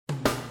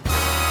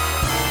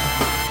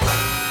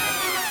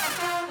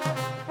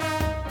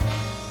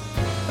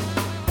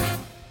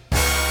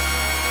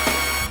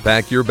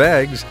Pack your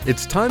bags.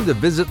 It's time to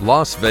visit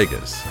Las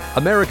Vegas,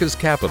 America's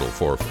capital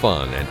for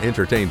fun and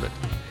entertainment.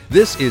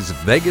 This is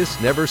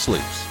Vegas Never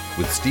Sleeps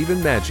with Stephen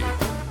Maggi.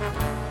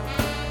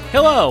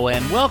 Hello,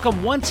 and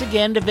welcome once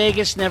again to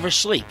Vegas Never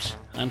Sleeps.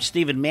 I'm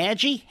Stephen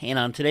Maggi, and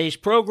on today's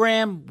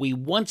program, we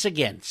once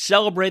again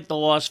celebrate the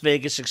Las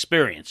Vegas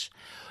experience.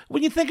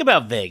 When you think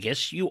about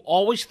Vegas, you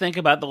always think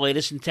about the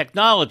latest in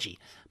technology,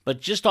 but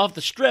just off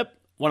the Strip,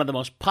 one of the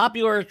most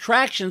popular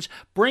attractions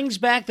brings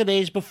back the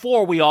days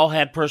before we all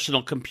had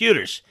personal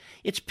computers.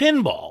 It's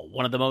pinball,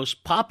 one of the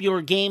most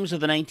popular games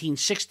of the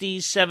 1960s,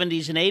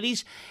 70s, and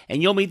 80s,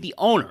 and you'll meet the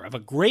owner of a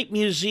great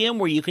museum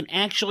where you can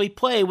actually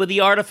play with the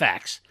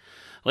artifacts.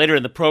 Later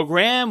in the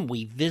program,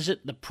 we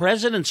visit the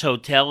President's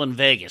Hotel in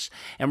Vegas.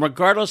 And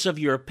regardless of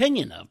your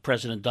opinion of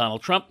President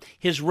Donald Trump,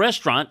 his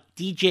restaurant,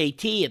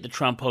 DJT at the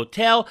Trump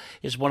Hotel,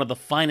 is one of the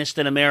finest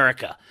in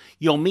America.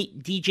 You'll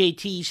meet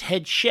DJT's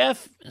head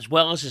chef, as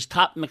well as his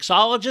top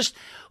mixologist,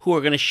 who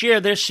are going to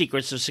share their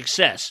secrets of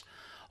success.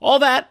 All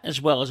that,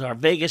 as well as our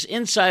Vegas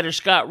insider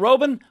Scott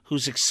Robin,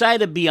 who's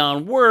excited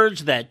beyond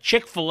words that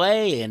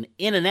Chick-fil-A and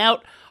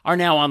In-N-Out are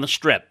now on the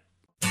Strip.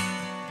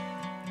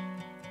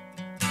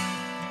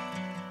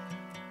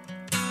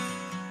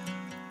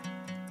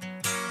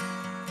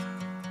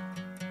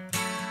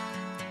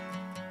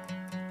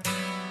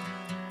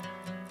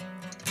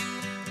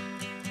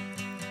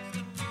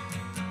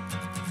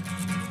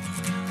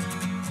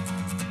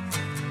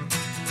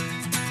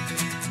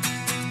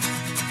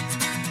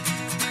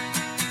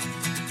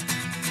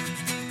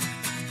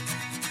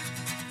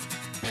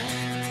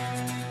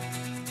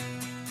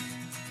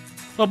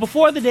 Well,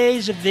 before the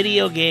days of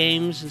video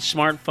games and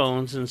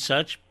smartphones and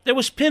such, there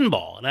was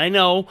pinball. And I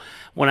know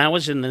when I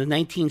was in the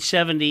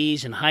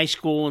 1970s in high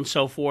school and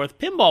so forth,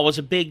 pinball was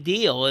a big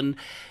deal. And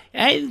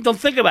I don't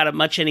think about it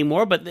much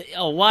anymore, but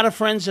a lot of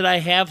friends that I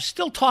have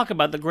still talk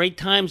about the great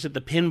times at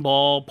the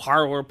pinball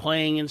parlor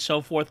playing and so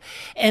forth.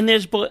 And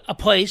there's a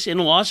place in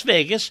Las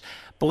Vegas,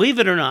 believe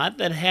it or not,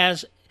 that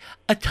has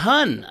a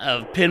ton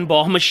of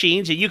pinball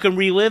machines, and you can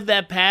relive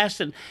that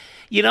past. And,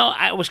 you know,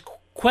 I was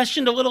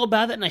questioned a little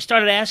about it, and I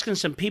started asking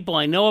some people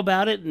I know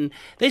about it, and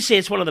they say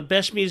it's one of the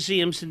best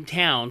museums in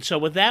town. So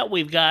with that,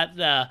 we've got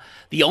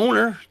the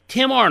owner,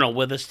 Tim Arnold,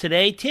 with us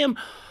today. Tim,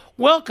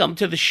 welcome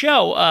to the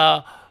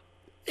show.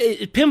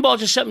 Is pinball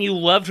just something you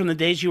loved from the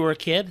days you were a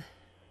kid?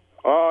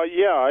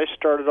 Yeah, I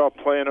started off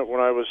playing it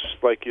when I was,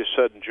 like you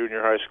said, in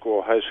junior high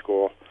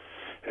school,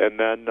 and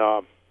then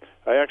I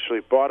actually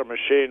bought a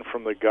machine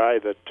from the guy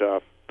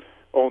that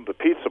owned the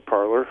pizza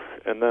parlor,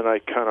 and then I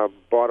kind of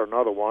bought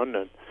another one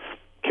and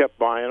kept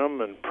buying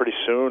them, and pretty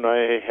soon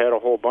I had a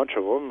whole bunch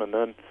of them, and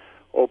then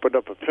opened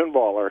up a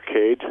pinball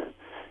arcade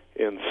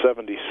in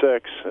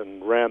 '76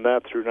 and ran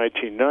that through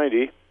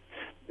 1990.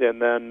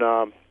 And then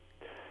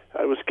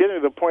I was getting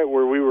to the point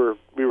where we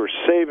were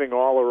saving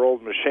all our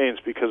old machines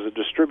because the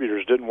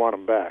distributors didn't want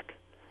them back.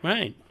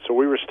 Right. So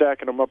we were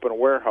stacking them up in a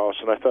warehouse,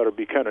 and I thought it'd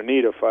be kind of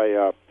neat if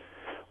I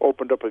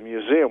opened up a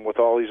museum with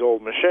all these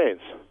old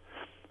machines.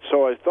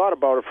 So I thought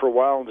about it for a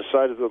while and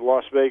decided that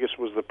Las Vegas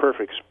was the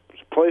perfect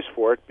place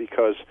for it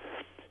because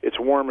it's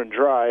warm and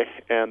dry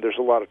and there's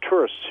a lot of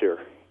tourists here.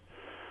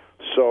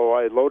 So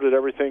I loaded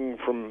everything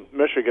from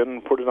Michigan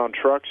and put it on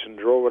trucks and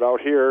drove it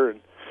out here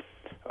and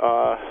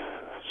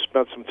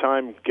spent some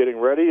time getting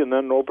ready and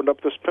then opened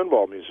up this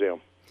pinball museum.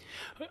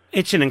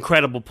 It's an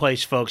incredible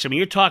place, folks. I mean,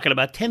 you're talking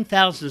about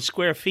 10,000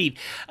 square feet.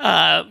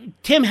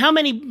 Tim, how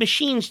many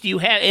machines do you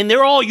have? And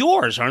they're all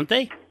yours, aren't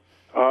they?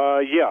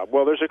 Yeah,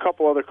 well, there's a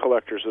couple other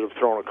collectors that have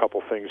thrown a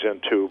couple things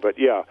in, too. But,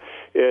 yeah,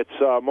 it's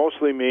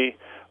mostly me.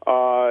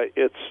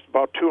 It's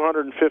about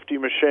 250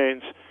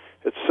 machines.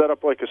 It's set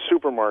up like a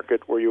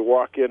supermarket where you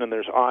walk in and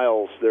there's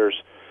aisles.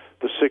 There's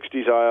the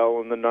 60s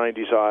aisle and the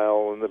 90s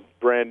aisle and the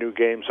brand-new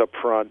games up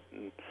front.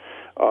 And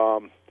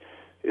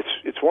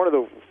it's one of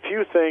the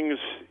few things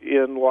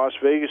in Las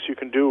Vegas you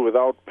can do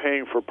without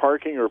paying for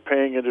parking or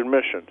paying an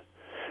admission.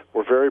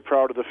 We're very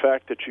proud of the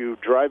fact that you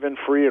drive in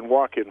free and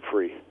walk in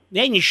free.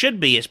 Yeah, and you should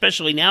be,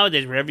 especially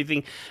nowadays where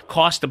everything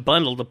costs a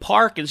bundle to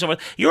park and so forth.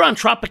 You're on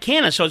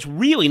Tropicana, so it's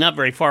really not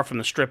very far from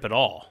the Strip at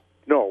all.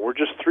 No, we're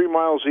just 3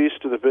 miles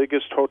east of the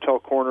biggest hotel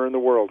corner in the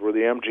world, where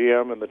the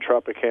MGM and the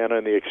Tropicana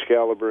and the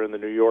Excalibur and the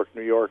New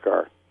York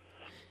are.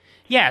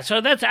 Yeah,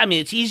 so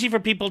it's easy for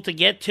people to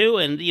get to.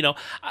 And, you know,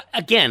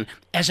 again,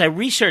 as I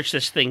research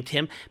this thing,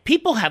 Tim,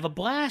 people have a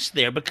blast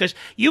there because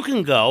you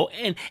can go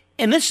and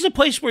this is a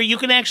place where you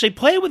can actually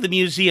play with the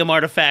museum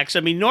artifacts.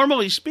 I mean,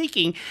 normally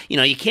speaking, you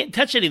know, you can't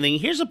touch anything.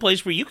 Here's a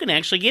place where you can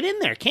actually get in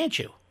there, can't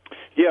you?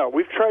 Yeah,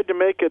 we've tried to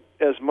make it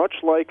as much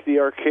like the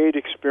arcade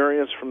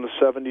experience from the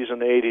 70s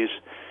and 80s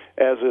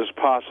as is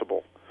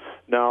possible.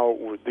 Now,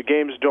 the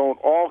games don't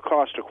all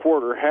cost a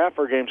quarter. Half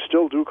our games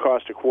still do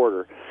cost a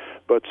quarter.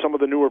 But some of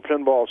the newer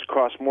pinballs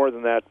cost more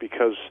than that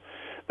because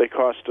they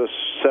cost us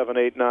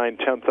 $7,000, $8,000,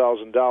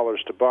 $9,000,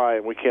 $10,000 to buy,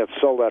 and we can't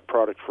sell that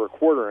product for a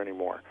quarter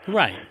anymore.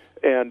 Right.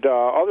 And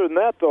other than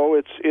that, though,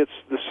 it's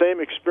the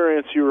same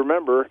experience you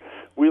remember.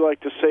 We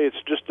like to say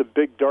it's just a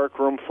big dark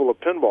room full of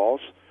pinballs,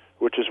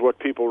 which is what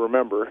people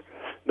remember.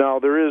 Now,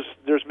 there's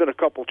been a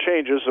couple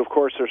changes. Of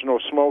course, there's no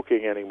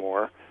smoking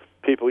anymore.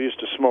 People used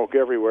to smoke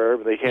everywhere,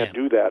 but they can't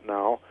do that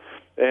now.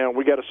 And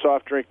we got a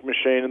soft drink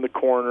machine in the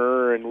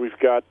corner, and we've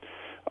got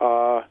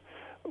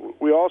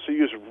we also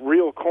use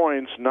real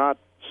coins, not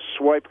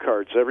swipe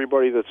cards.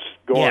 Everybody that's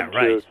going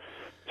to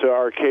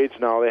arcades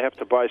now, they have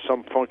to buy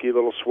some funky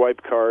little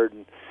swipe card,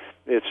 and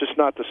it's just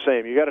not the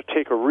same. You got to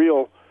take a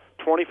real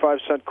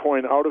 25-cent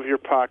coin out of your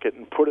pocket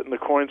and put it in the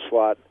coin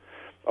slot.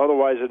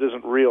 Otherwise, it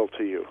isn't real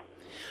to you.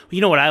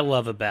 You know what I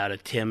love about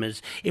it, Tim,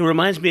 is it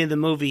reminds me of the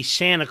movie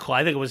Santa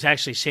Claus. I think it was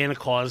actually Santa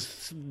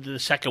Claus, the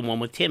second one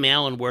with Tim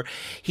Allen, where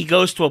he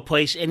goes to a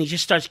place and he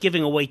just starts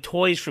giving away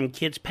toys from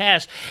kids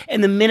past.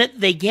 And the minute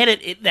they get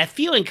it, that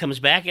feeling comes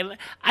back. And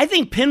I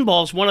think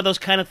pinball is one of those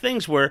kind of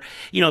things where,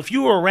 if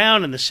you were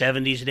around in the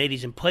 70s and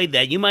 80s and played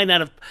that, you might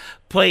not have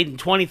played in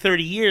 20,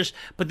 30 years,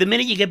 but the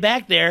minute you get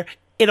back there,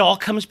 it all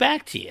comes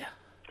back to you.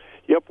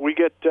 Yep, we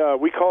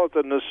call it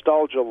the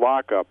nostalgia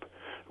lockup,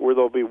 where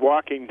they'll be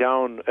walking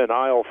down an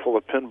aisle full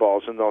of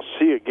pinballs and they'll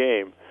see a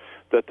game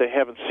that they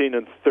haven't seen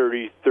in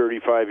 30,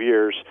 35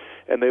 years,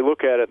 and they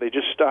look at it, they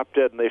just stop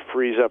dead and they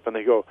freeze up and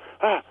they go,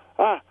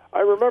 I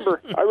remember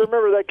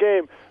that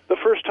game. The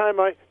first time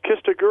I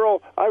kissed a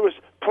girl, I was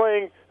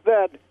playing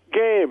that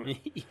game.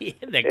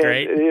 Isn't that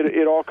great? And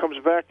it all comes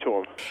back to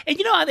them. And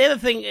the other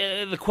thing,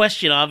 the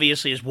question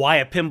obviously is why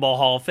a Pinball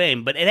Hall of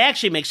Fame, but it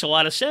actually makes a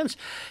lot of sense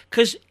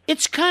because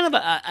it's kind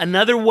of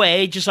another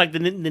way, just like the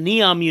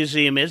Neon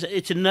Museum is,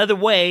 it's another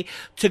way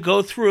to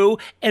go through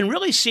and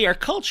really see our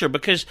culture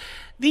because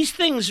these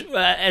things,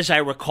 as I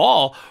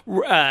recall,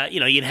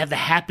 you'd have the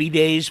Happy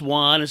Days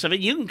one and stuff.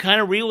 You can kind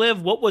of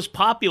relive what was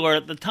popular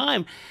at the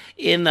time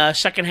in the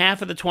second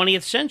half of the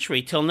 20th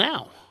century till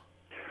now.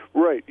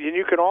 Right, and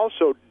you can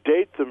also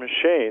date the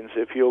machines.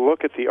 If you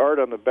look at the art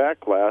on the back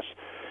glass,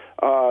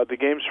 the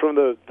games from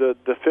the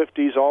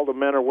 50s, all the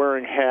men are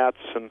wearing hats,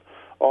 and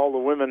all the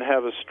women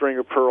have a string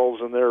of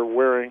pearls, and they're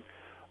wearing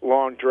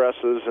long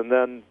dresses. And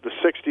then the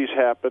 60s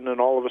happen,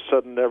 and all of a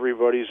sudden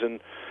everybody's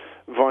in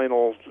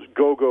vinyl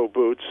go-go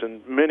boots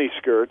and mini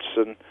skirts,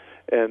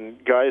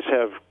 and guys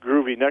have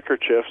groovy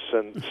neckerchiefs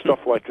and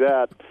stuff like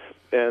that.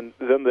 And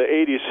then the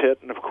 80s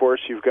hit, and of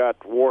course you've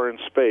got war in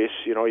space.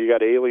 You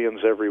got aliens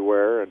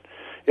everywhere, and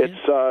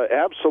it's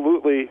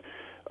absolutely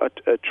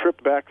a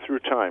trip back through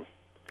time.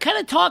 Kind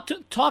of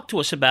talk to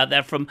us about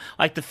that from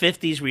like the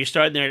 50s where you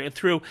started there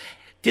through.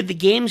 Did the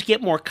games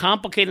get more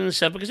complicated and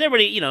stuff? Because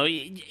everybody,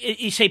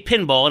 you say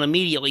pinball, and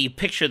immediately you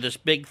picture this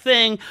big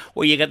thing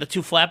where you got the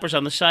two flappers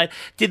on the side.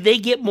 Did they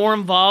get more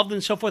involved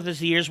and so forth as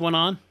the years went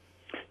on?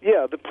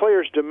 Yeah, the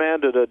players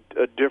demanded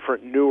a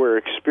different, newer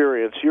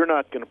experience. You're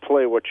not going to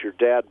play what your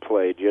dad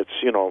played. It's,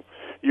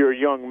 you're a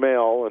young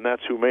male, and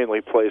that's who mainly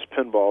plays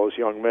pinball is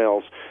young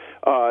males.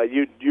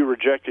 You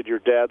rejected your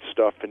dad's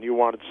stuff, and you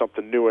wanted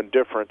something new and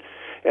different.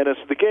 And as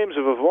the games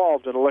have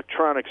evolved and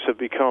electronics have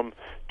become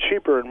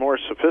cheaper and more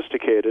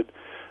sophisticated,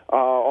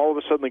 all of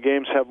a sudden the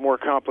games have more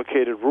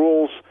complicated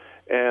rules,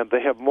 and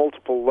they have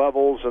multiple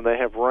levels, and they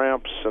have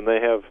ramps, and they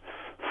have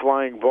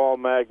flying ball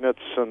magnets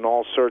and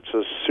all sorts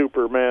of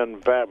Superman,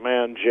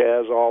 Batman,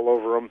 jazz all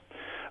over them.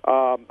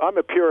 I'm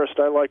a purist.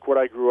 I like what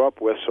I grew up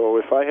with, so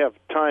if I have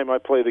time, I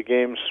play the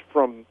games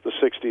from the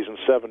 60s and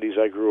 70s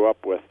I grew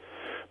up with.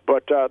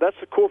 But that's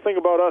the cool thing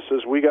about us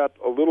is we got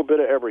a little bit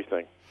of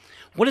everything.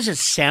 What does it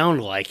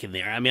sound like in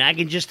there? I mean, I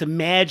can just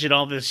imagine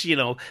all this,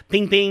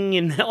 ping, ping,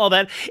 and all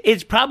that.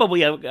 It's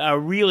probably a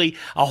really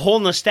a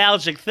whole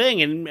nostalgic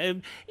thing,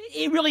 and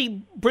it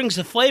really brings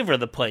the flavor of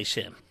the place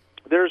in.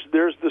 There's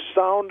the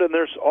sound, and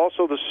there's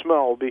also the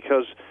smell,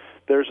 because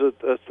there's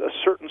a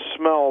certain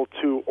smell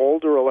to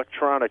older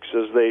electronics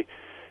as they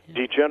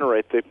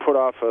degenerate. They put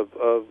off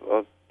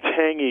a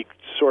tangy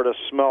sort of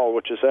smell,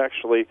 which is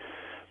actually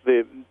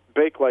the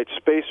Bakelite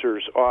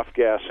spacers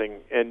off-gassing,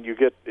 and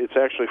it's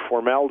actually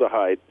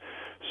formaldehyde.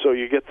 So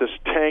you get this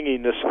tangy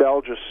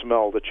nostalgia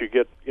smell that you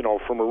get,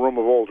 from a room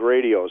of old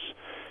radios.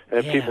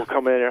 And people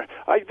come in here,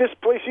 this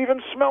place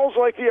even smells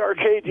like the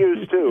arcade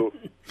used to.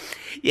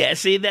 Yeah,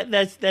 see,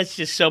 that's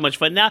just so much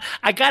fun. Now,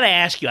 I got to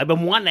ask you, I've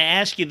been wanting to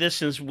ask you this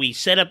since we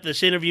set up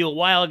this interview a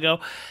while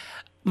ago.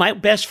 My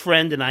best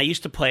friend and I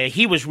used to play.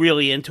 He was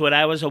really into it.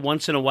 I was a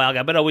once-in-a-while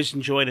guy, but always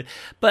enjoyed it.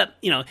 But,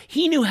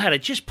 he knew how to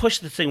just push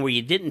the thing where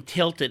you didn't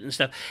tilt it and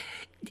stuff.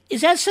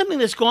 Is that something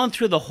that's gone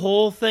through the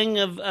whole thing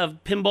of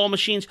pinball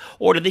machines,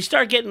 or did they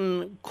start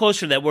getting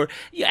closer to that, where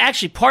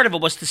actually part of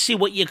it was to see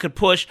what you could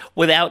push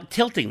without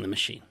tilting the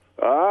machine?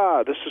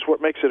 This is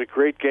what makes it a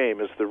great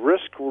game, is the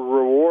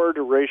risk-reward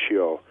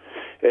ratio.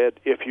 And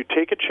if you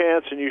take a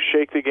chance and you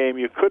shake the game,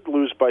 you could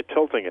lose by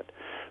tilting it,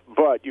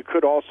 but you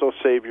could also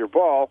save your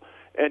ball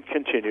and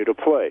continue to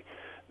play.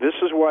 This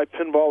is why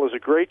pinball is a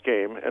great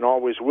game and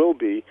always will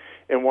be,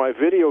 and why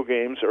video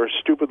games are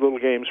stupid little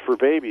games for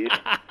babies,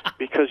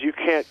 because you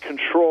can't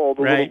control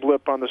the little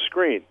blip on the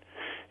screen.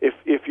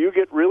 If you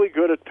get really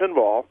good at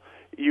pinball,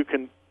 you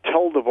can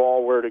tell the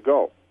ball where to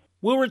go.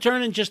 We'll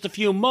return in just a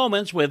few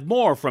moments with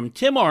more from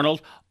Tim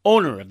Arnold,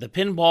 owner of the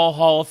Pinball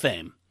Hall of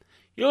Fame.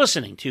 You're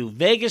listening to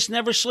Vegas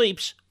Never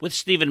Sleeps with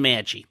Stephen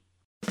Maggi.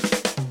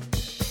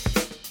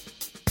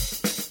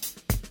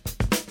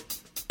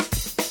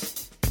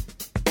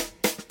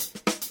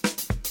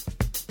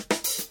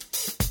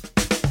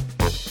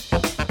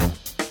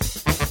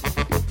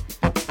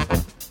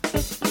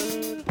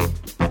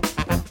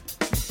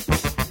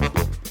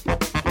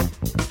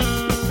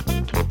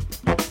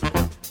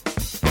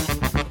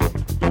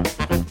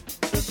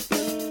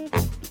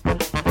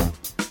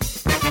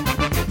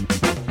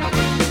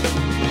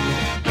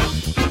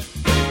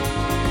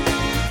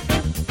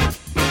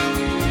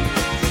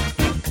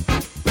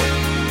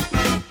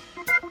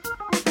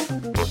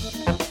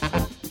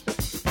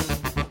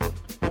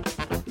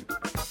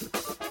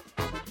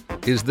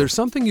 Is there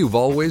something you've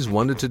always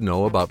wanted to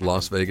know about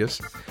Las Vegas?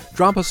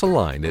 Drop us a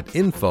line at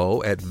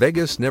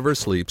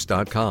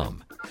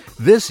info@vegasneversleeps.com.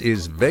 This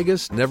is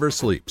Vegas Never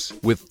Sleeps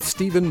with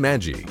Stephen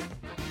Maggi.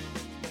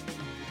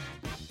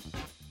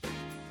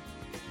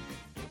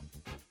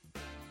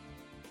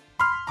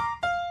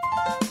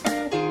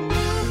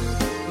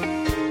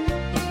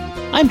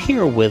 I'm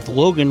here with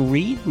Logan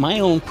Reed, my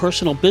own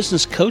personal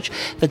business coach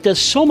that does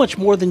so much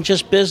more than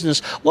just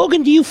business.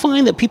 Logan, do you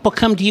find that people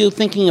come to you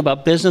thinking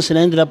about business and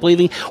ended up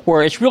leaving,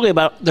 or it's really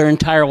about their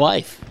entire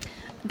life?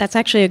 That's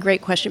actually a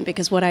great question,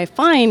 because what I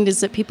find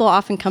is that people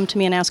often come to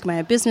me and ask, am I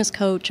a business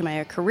coach? Am I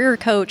a career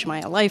coach? Am I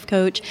a life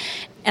coach?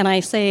 And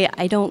I say,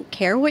 I don't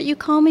care what you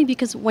call me,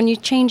 because when you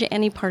change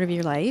any part of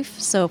your life,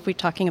 so if we're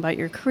talking about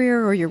your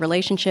career or your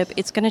relationship,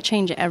 it's going to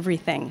change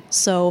everything.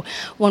 So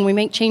when we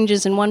make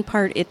changes in one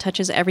part, it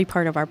touches every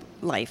part of our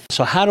life.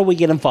 So how do we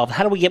get involved?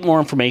 How do we get more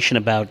information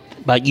about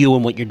you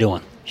and what you're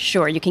doing?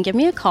 Sure. You can give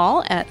me a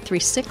call at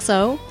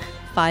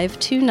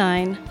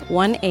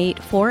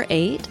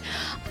 360-529-1848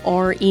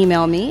 or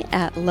email me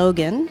at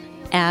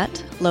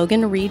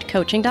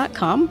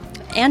logan@loganreedcoaching.com.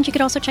 And you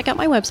could also check out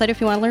my website if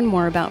you want to learn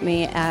more about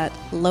me at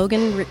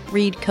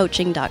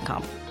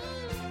loganreedcoaching.com.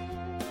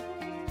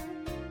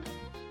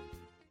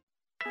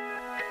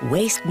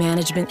 Waste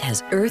Management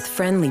has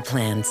earth-friendly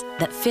plans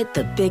that fit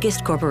the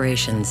biggest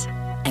corporations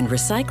and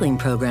recycling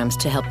programs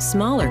to help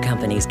smaller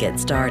companies get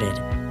started.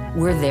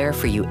 We're there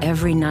for you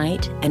every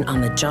night and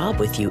on the job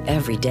with you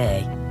every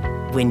day.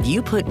 When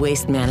you put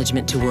Waste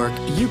Management to work,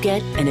 you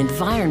get an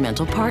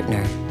environmental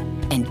partner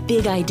and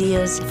big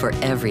ideas for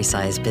every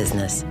size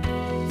business.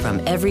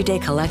 From everyday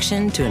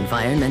collection to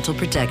environmental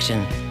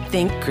protection,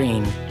 think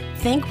green.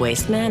 Think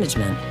Waste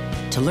Management.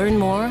 To learn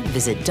more,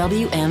 visit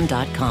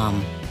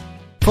WM.com.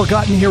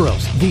 Forgotten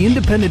Heroes, the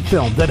independent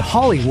film that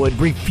Hollywood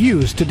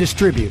refused to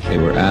distribute. They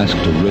were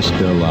asked to risk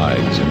their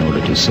lives in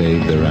order to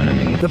save their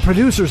enemy. The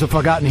producers of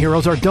Forgotten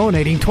Heroes are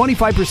donating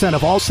 25%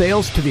 of all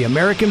sales to the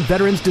American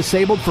Veterans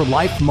Disabled for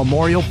Life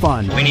Memorial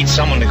Fund. We need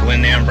someone to go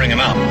in there and bring him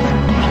out.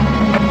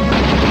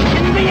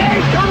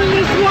 Coming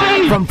this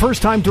way! From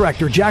first-time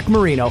director Jack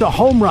Marino, the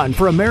home run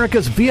for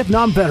America's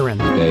Vietnam veteran.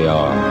 They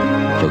are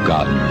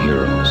Forgotten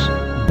Heroes.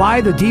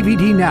 Buy the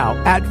DVD now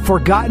at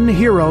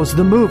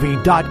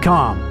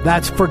ForgottenHeroesTheMovie.com.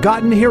 That's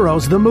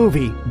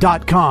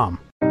ForgottenHeroesTheMovie.com.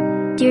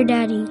 Dear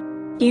Daddy,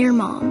 dear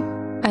Mom,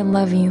 I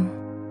love you.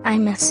 I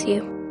miss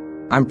you.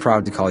 I'm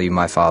proud to call you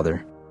my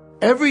father.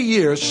 Every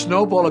year,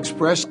 Snowball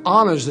Express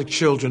honors the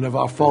children of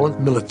our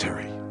fallen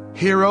military.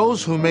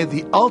 Heroes who made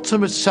the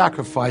ultimate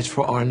sacrifice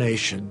for our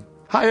nation.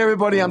 Hi,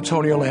 everybody. I'm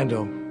Tony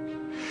Orlando.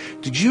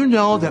 Did you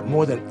know that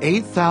more than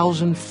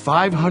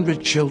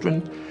 8,500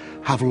 children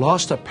have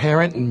lost a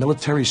parent in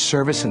military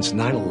service since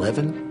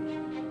 9/11?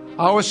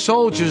 Our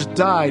soldiers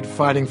died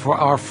fighting for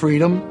our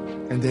freedom,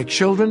 and their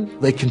children,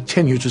 they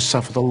continue to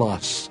suffer the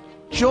loss.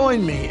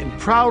 Join me in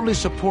proudly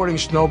supporting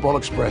Snowball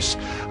Express,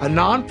 a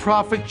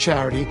nonprofit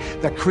charity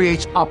that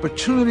creates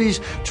opportunities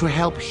to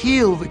help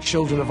heal the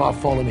children of our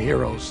fallen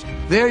heroes.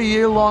 Their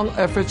year-long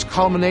efforts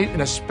culminate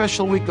in a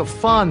special week of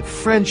fun,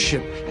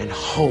 friendship, and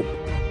hope.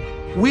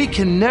 We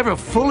can never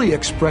fully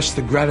express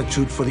the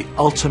gratitude for the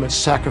ultimate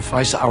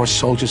sacrifice our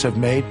soldiers have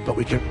made, but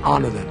we can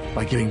honor them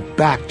by giving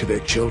back to their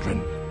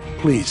children.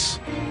 Please,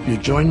 will you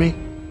join me?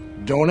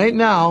 Donate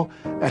now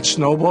at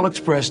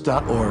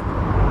snowballexpress.org.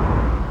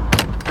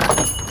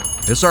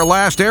 It's our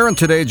last errand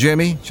today,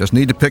 Jimmy. Just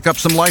need to pick up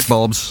some light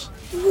bulbs.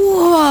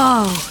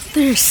 Whoa,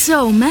 there's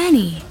so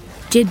many.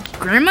 Did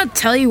Grandma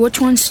tell you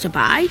which ones to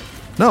buy?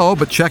 No,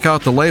 but check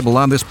out the label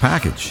on this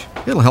package.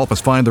 It'll help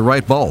us find the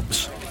right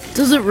bulbs.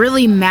 Does it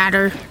really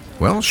matter?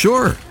 Well,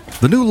 sure.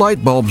 The new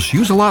light bulbs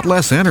use a lot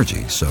less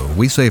energy, so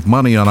we save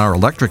money on our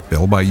electric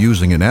bill by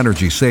using an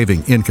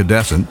energy-saving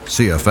incandescent,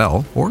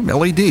 CFL, or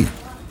LED.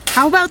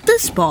 How about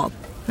this bulb?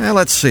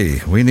 Let's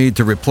see. We need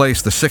to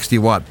replace the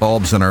 60-watt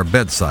bulbs in our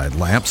bedside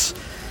lamps.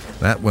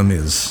 That one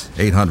is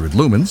 800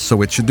 lumens,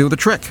 so it should do the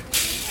trick.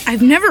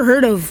 I've never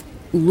heard of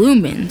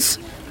lumens.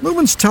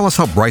 Lumens tell us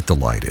how bright the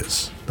light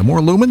is. The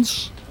more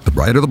lumens, the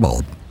brighter the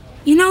bulb.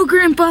 You know,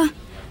 Grandpa,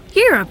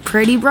 you're a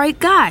pretty bright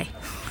guy.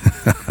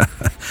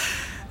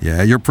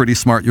 Yeah, you're pretty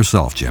smart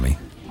yourself, Jimmy.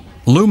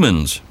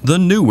 Lumens, the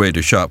new way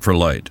to shop for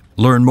light.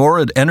 Learn more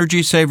at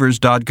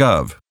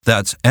EnergySavers.gov.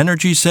 That's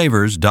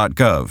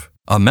EnergySavers.gov.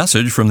 A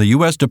message from the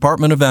U.S.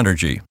 Department of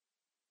Energy.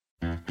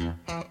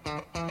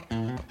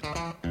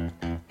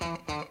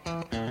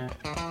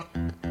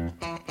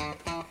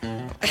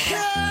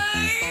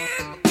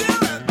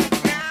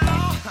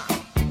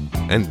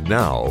 And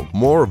now,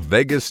 more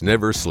Vegas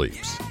Never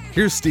Sleeps.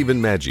 Here's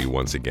Stephen Maggi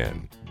once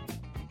again.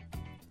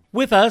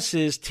 With us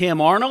is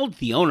Tim Arnold,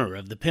 the owner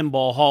of the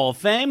Pinball Hall of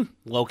Fame,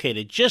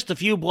 located just a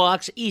few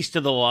blocks east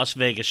of the Las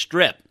Vegas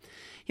Strip.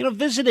 You know,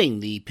 visiting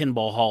the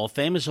Pinball Hall of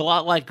Fame is a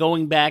lot like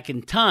going back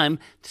in time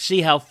to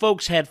see how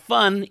folks had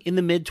fun in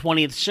the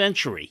mid-20th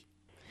century.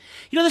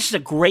 You know, this is a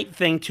great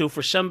thing, too,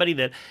 for somebody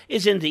that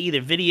is into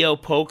either video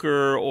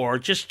poker or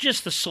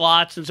just the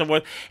slots and so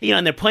forth. You know,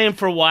 and they're playing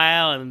for a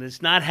while and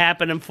it's not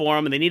happening for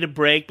them and they need a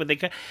break, but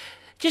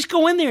just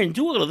go in there and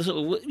do a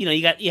little. You know,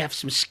 you have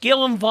some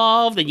skill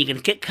involved, and you can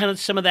get kind of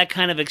some of that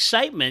kind of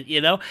excitement. You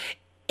know,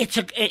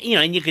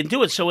 and you can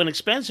do it so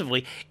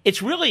inexpensively.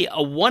 It's really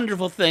a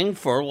wonderful thing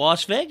for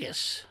Las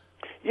Vegas.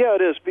 Yeah,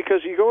 it is,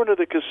 because you go into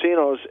the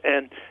casinos,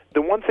 and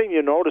the one thing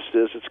you notice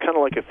is it's kind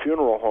of like a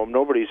funeral home.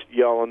 Nobody's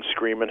yelling,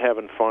 screaming,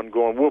 having fun,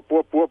 going whoop,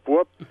 whoop, whoop,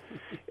 whoop,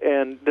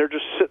 and they're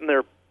just sitting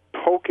there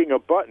poking a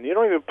button. You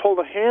don't even pull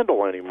the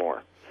handle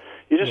anymore.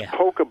 You just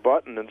poke a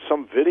button, and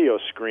some video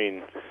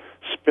screen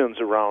spins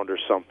around or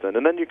something.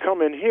 And then you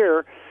come in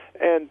here,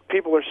 and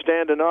people are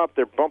standing up,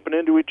 they're bumping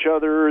into each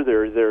other,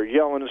 they're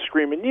yelling and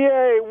screaming,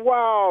 yay,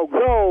 wow,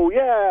 go,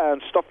 yeah,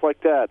 and stuff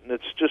like that. And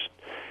it's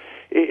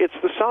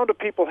the sound of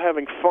people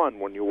having fun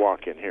when you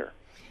walk in here.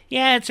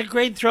 Yeah, it's a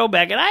great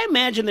throwback. And I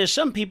imagine there's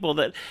some people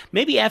that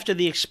maybe after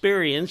the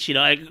experience, you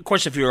know, of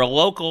course, if you're a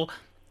local,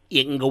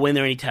 you can go in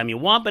there anytime you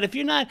want. But if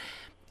you're not,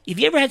 have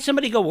you ever had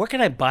somebody go, where can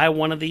I buy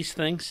one of these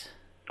things?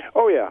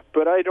 Oh, yeah,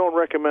 but I don't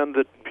recommend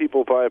that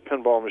people buy a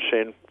pinball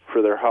machine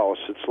for their house.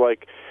 It's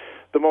like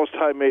the most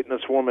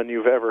high-maintenance woman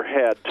you've ever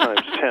had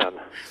times 10.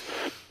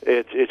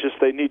 It's just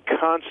they need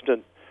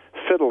constant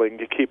fiddling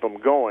to keep them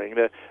going.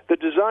 The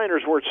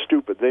designers weren't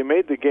stupid. They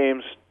made the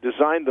games,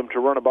 designed them to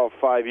run about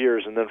 5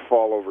 years and then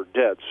fall over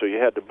dead, so you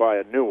had to buy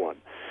a new one.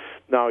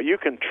 Now, you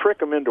can trick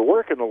them into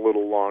working a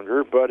little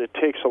longer, but it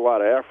takes a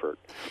lot of effort.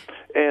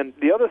 And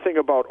the other thing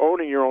about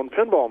owning your own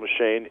pinball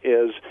machine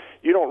is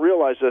you don't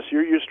realize this.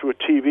 You're used to a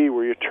TV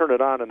where you turn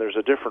it on and there's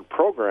a different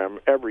program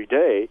every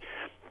day.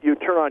 You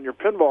turn on your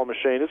pinball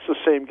machine, it's the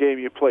same game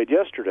you played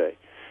yesterday.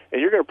 And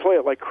you're going to play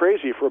it like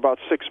crazy for about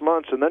 6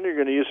 months, and then you're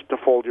going to use it to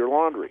fold your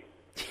laundry.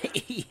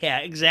 Yeah,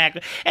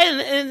 exactly. And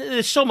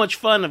it's so much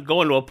fun of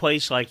going to a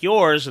place like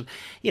yours. And,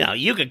 you know,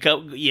 you could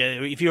go,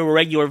 if you're a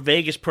regular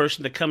Vegas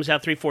person that comes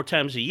out 3-4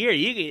 times a year,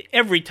 you could,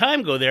 every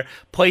time go there,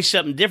 play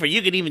something different.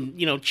 You could even,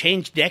 you know,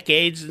 change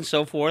decades and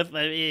so forth.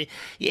 You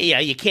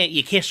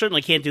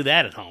certainly can't do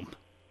that at home.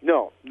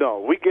 No.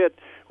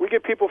 We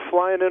get people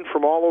flying in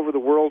from all over the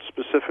world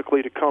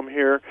specifically to come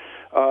here.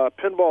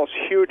 Pinball's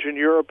huge in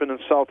Europe and in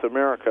South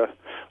America.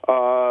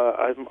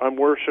 I'm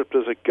worshipped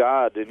as a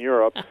god in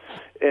Europe,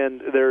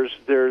 and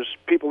there's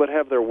people that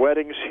have their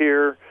weddings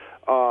here.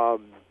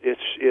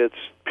 It's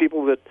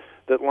people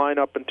that line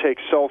up and take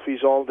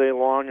selfies all day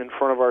long in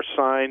front of our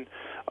sign.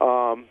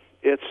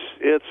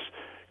 It's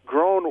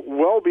grown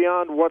well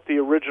beyond what the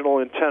original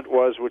intent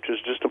was, which is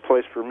just a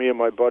place for me and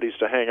my buddies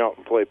to hang out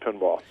and play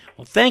pinball.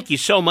 Well, thank you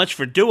so much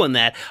for doing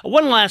that.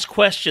 One last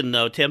question,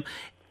 though, Tim.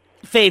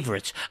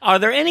 Favorites. Are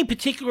there any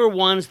particular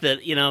ones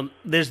that, you know,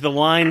 there's the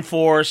line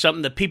for,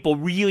 something that people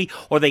really,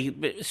 or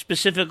they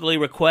specifically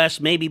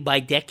request, maybe by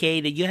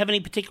decade? Do you have any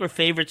particular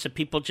favorites that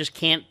people just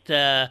can't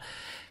get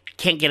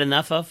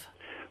enough of?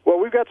 Well,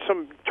 we've got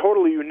some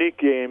totally unique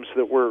games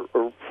that were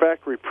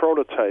factory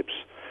prototypes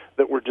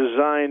that were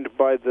designed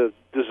by the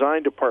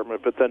design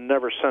department but then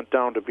never sent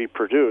down to be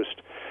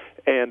produced.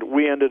 And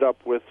we ended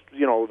up with,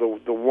 you know,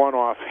 the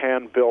one-off,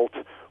 hand-built,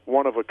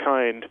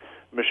 one-of-a-kind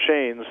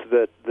machines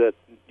that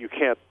you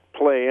can't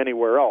play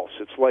anywhere else.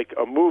 It's like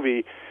a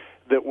movie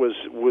that was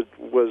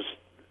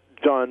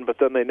done, but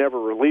then they never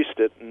released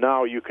it, and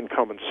now you can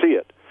come and see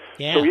it.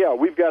 Yeah. So, yeah,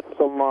 we've got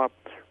some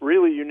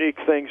really unique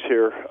things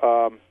here.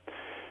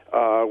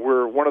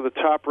 We're one of the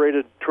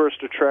top-rated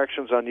tourist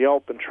attractions on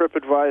Yelp and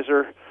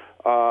TripAdvisor.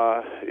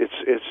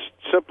 It's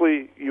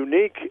simply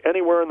unique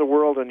anywhere in the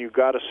world, and you've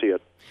got to see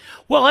it.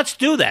 Well, let's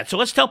do that. So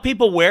let's tell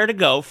people where to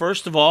go,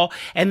 first of all,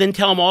 and then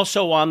tell them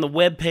also on the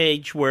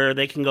webpage where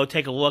they can go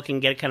take a look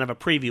and get kind of a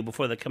preview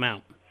before they come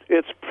out.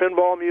 It's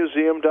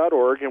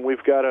pinballmuseum.org, and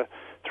we've got a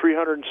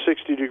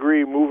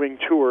 360-degree moving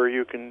tour.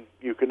 You can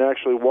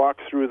actually walk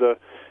through the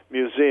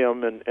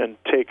museum and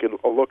take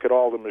a look at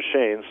all the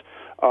machines.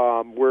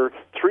 We're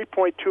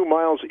 3.2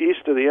 miles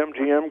east of the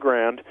MGM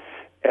Grand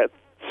at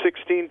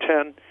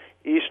 1610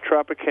 East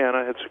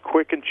Tropicana. It's a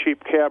quick and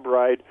cheap cab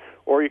ride,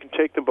 or you can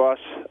take the bus,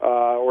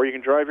 or you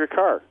can drive your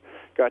car.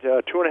 Got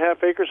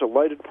 2.5 acres of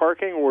lighted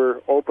parking. We're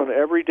open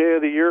every day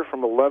of the year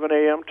from 11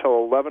 a.m.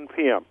 till 11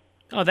 p.m.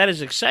 Oh, that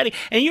is exciting.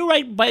 And you're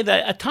right by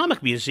the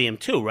Atomic Museum,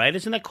 too, right?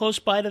 Isn't that close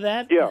by to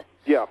that?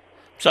 Yeah.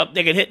 So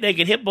they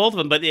could hit both of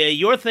them. But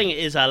your thing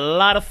is a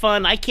lot of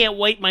fun. I can't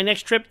wait my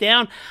next trip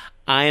down.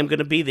 I am going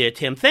to be there,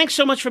 Tim. Thanks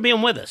so much for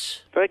being with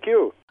us. Thank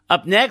you.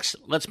 Up next,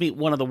 let's meet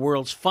one of the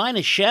world's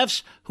finest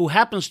chefs who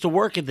happens to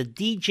work at the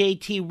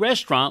DJT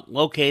restaurant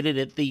located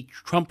at the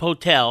Trump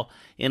Hotel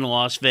in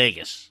Las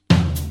Vegas.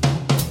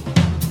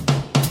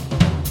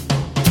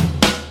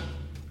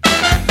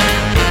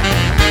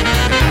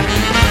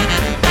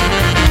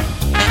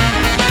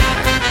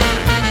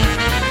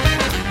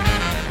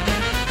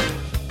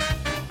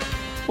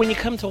 When you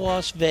come to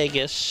Las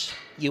Vegas,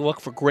 you look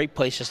for great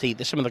places to eat.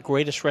 There's some of the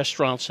greatest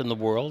restaurants in the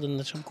world, and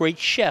there's some great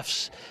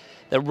chefs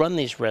that run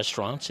these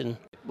restaurants. And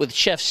with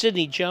Chef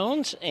Sidney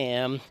Jones,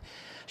 and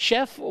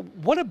Chef,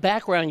 what a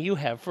background you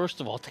have,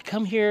 first of all, to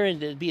come here and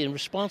to be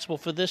responsible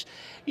for this.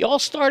 You all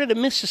started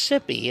in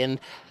Mississippi, and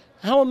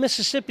how in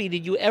Mississippi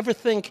did you ever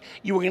think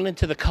you were going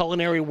into the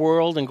culinary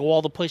world and go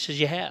all the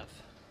places you have?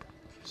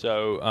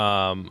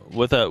 So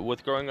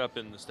with growing up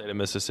in the state of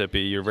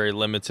Mississippi, you're very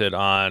limited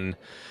on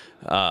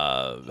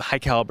high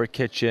caliber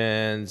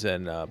kitchens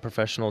and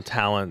professional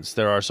talents.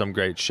 There are some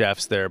great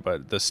chefs there,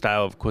 but the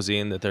style of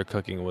cuisine that they're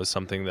cooking was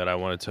something that I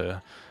wanted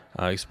to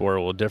explore a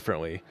little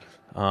differently.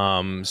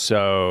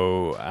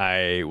 So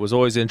I was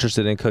always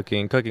interested in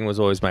cooking. Cooking was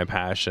always my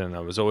passion.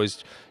 I was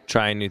always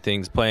trying new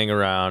things, playing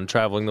around,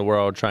 traveling the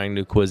world, trying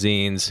new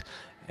cuisines.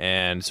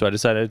 And so I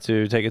decided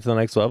to take it to the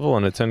next level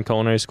and attend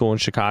culinary school in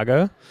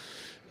Chicago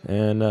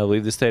and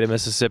leave the state of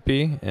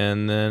Mississippi.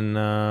 And then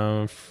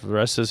the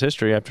rest is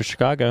history after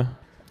Chicago.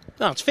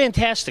 No, it's a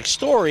fantastic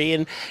story.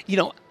 And,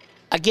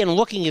 again,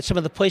 looking at some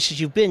of the places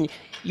you've been,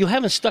 you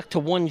haven't stuck to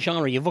one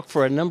genre. You've looked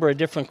for a number of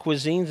different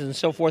cuisines and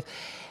so forth.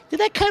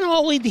 Did that kind of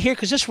all lead to here?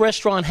 Because this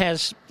restaurant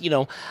has,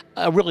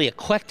 a really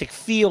eclectic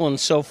feel and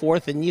so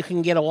forth, and you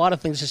can get a lot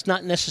of things. It's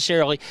not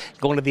necessarily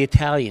going to the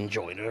Italian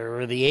joint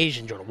or the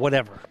Asian joint or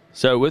whatever.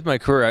 So with my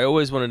career, I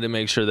always wanted to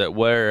make sure that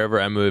wherever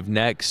I moved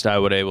next, I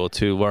would be able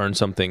to learn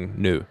something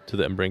new to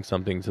them, bring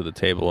something to the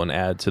table and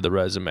add to the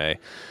resume.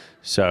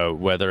 So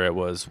whether it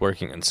was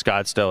working in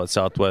Scottsdale at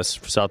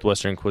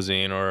Southwestern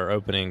Cuisine or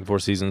opening Four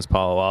Seasons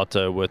Palo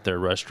Alto with their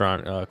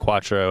restaurant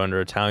Quattro under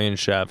Italian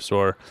chefs,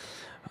 or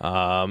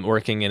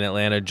working in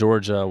Atlanta,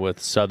 Georgia with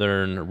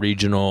Southern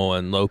regional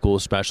and local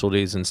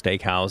specialties and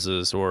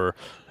steakhouses, or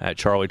at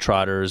Charlie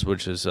Trotter's,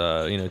 which is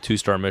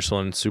 2-star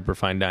Michelin super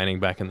fine dining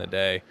back in the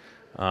day,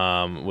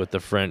 with the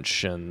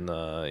French and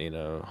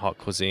haute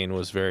cuisine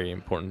was very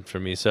important for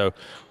me. So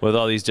with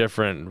all these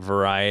different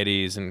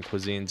varieties and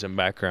cuisines and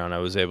background, I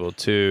was able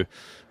to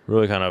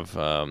really kind of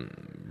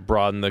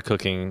broaden the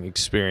cooking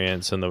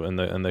experience and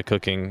the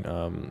cooking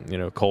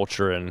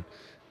culture, and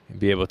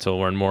be able to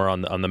learn more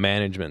on the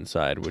management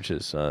side, which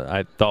is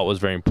I thought was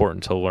very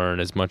important to learn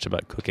as much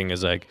about cooking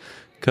as I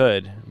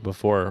could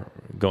before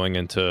going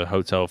into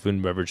hotel food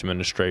and beverage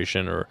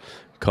administration or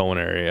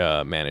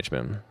culinary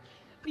management.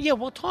 Yeah,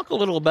 we'll talk a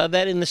little about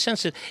that in the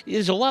sense that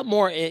there's a lot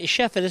more.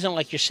 Chef, it isn't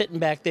like you're sitting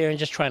back there and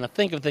just trying to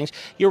think of things.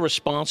 You're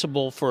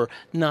responsible for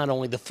not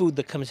only the food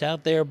that comes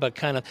out there, but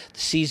kind of the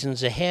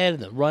seasons ahead,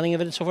 the running of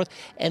it and so forth.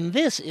 And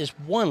this is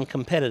one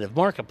competitive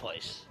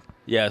marketplace.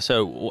 Yeah,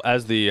 so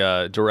as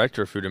the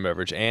director of food and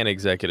beverage and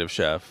executive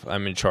chef,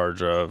 I'm in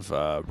charge of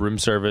room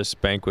service,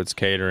 banquets,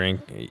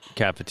 catering,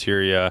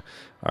 cafeteria,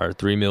 our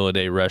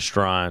 3-meal-a-day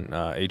restaurant,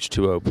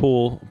 H2O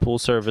pool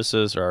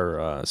services,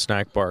 our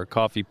snack bar,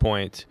 Coffee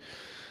Point.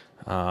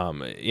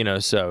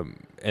 So,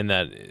 and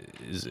that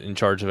is in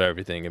charge of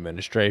everything: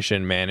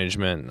 administration,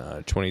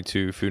 management,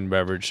 22 food and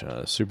beverage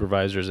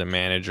supervisors and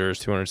managers,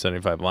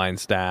 275 line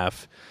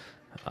staff.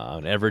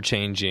 An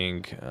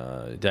ever-changing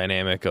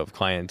dynamic of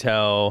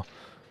clientele,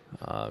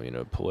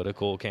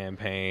 political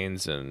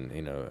campaigns, and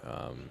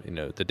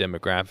the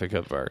demographic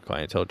of our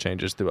clientele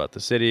changes throughout the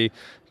city,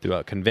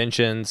 throughout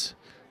conventions.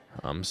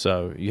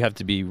 So you have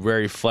to be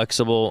very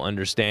flexible,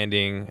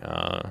 understanding,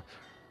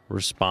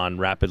 respond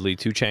rapidly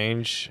to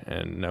change,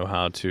 and know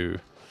how to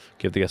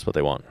give the guests what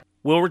they want.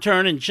 We'll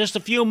return in just a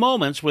few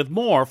moments with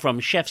more from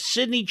Chef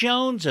Sidney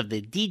Jones of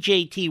the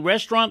DJT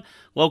restaurant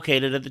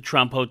located at the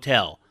Trump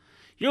Hotel.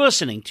 You're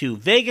listening to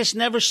Vegas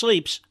Never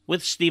Sleeps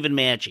with Stephen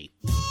Maggi.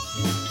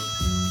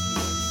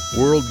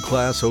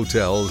 World-class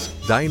hotels,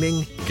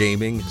 dining,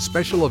 gaming,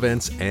 special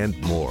events, and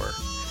more.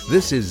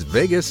 This is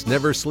Vegas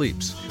Never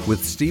Sleeps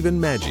with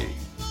Stephen Maggi.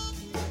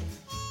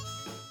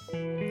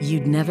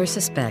 You'd never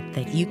suspect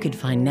that you could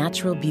find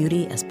natural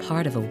beauty as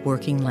part of a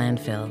working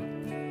landfill.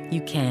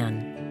 You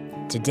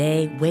can.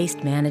 Today,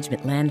 waste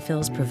management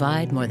landfills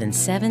provide more than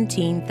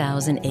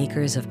 17,000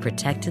 acres of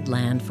protected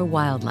land for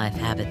wildlife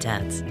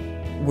habitats.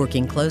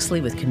 Working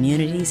closely with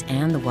communities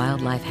and the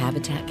Wildlife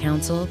Habitat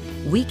Council,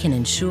 we can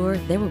ensure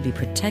there will be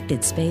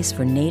protected space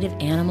for native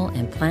animal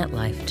and plant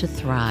life to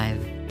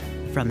thrive.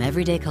 From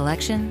everyday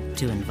collection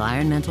to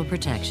environmental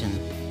protection,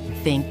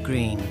 think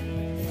green.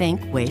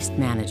 Think waste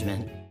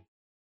management.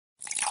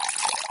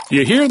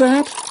 You hear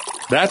that?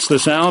 That's the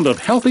sound of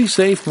healthy,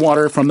 safe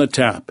water from the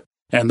tap.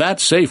 And that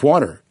safe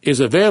water is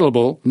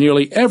available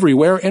nearly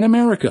everywhere in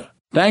America,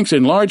 thanks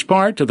in large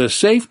part to the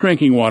Safe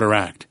Drinking Water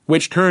Act,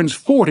 which turns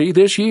 40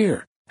 this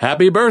year.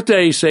 Happy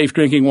birthday, Safe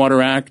Drinking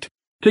Water Act.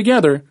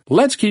 Together,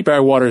 let's keep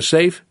our water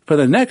safe for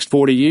the next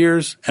 40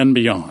 years and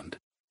beyond.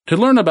 To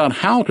learn about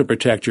how to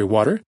protect your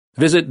water,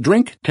 visit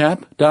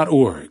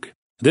drinktap.org.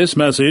 This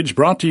message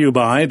brought to you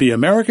by the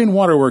American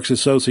Waterworks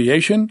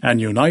Association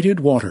and United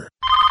Water.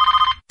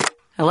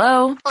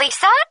 Hello?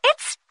 Lisa,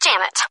 it's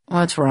Janet.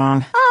 What's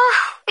wrong?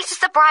 It's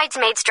the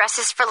bridesmaids'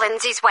 dresses for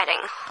Lindsay's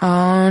wedding.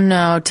 Oh,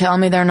 no. Tell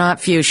me they're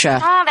not fuchsia.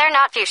 Oh, they're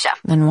not fuchsia.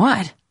 Then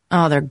what?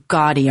 Oh, they're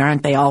gaudy,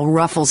 aren't they? All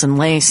ruffles and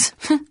lace.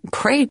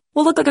 Great.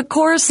 We'll look like a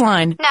chorus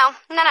line. No.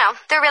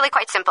 They're really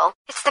quite simple.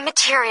 It's the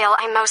material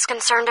I'm most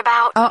concerned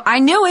about. Oh, I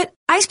knew it.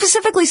 I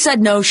specifically said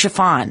no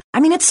chiffon. I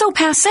mean, it's so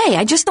passé.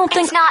 I just don't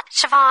think... It's not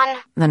chiffon.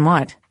 Then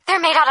what? They're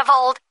made out of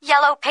old,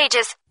 yellow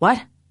pages.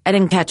 What? I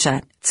didn't catch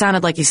that. It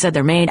sounded like you said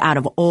they're made out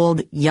of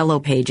old yellow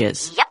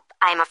pages. Yep.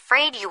 I'm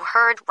afraid you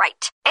heard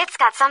right. It's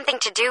got something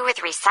to do with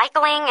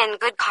recycling and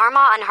good karma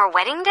on her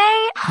wedding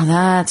day. Oh,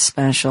 that's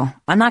special.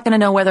 I'm not going to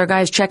know whether a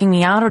guy's checking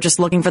me out or just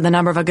looking for the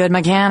number of a good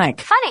mechanic.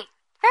 Funny.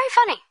 Very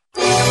funny.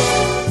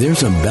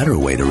 There's a better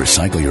way to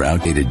recycle your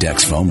outdated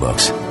Dex phone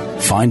books.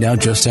 Find out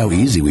just how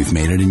easy we've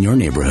made it in your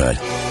neighborhood.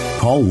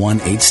 Call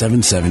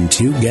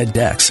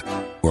 1-877-2-GET-DEX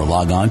or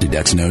log on to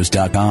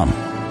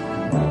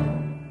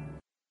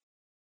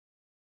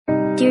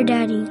DexKnows.com. Dear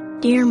Daddy,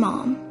 dear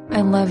Mom, I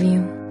love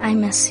you. I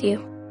miss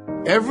you.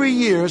 Every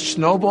year,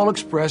 Snowball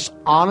Express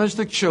honors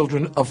the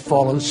children of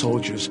fallen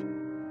soldiers.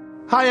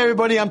 Hi,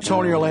 everybody. I'm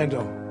Tony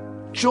Orlando.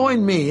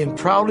 Join me in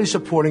proudly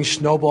supporting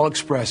Snowball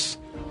Express,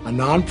 a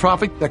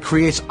nonprofit that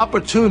creates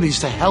opportunities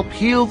to help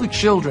heal the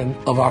children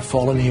of our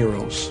fallen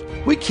heroes.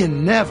 We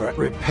can never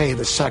repay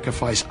the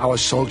sacrifice our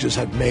soldiers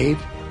have made,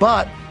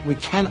 but we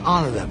can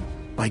honor them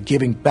by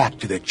giving back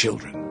to their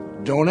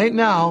children. Donate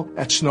now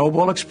at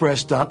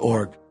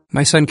snowballexpress.org.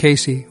 My son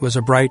Casey was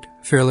a bright,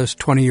 fearless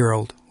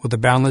 20-year-old with a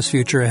boundless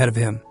future ahead of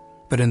him.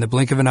 But in the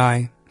blink of an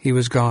eye, he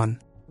was gone.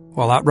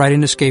 While out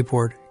riding a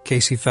skateboard,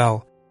 Casey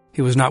fell.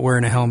 He was not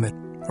wearing a helmet.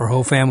 Our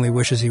whole family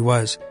wishes he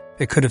was.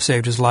 It could have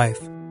saved his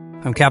life.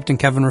 I'm Captain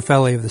Kevin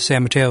Raffelli of the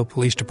San Mateo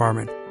Police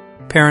Department.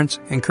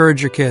 Parents,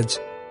 encourage your kids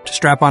to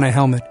strap on a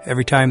helmet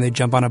every time they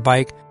jump on a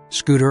bike,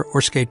 scooter,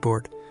 or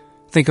skateboard.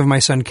 Think of my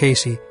son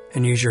Casey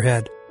and use your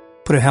head.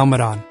 Put a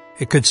helmet on.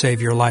 It could save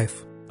your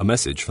life. A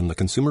message from the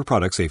Consumer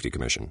Product Safety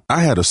Commission.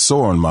 I had a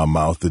sore in my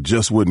mouth that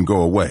just wouldn't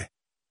go away.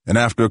 And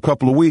after a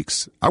couple of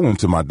weeks, I went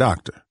to my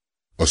doctor.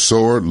 A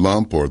sore,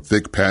 lump, or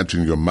thick patch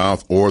in your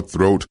mouth or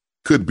throat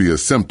could be a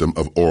symptom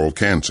of oral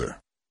cancer.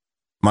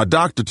 My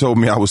doctor told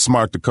me I was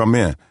smart to come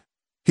in.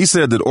 He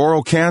said that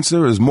oral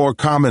cancer is more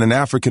common in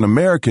African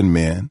American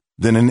men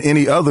than in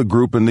any other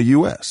group in the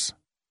U.S.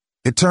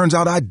 It turns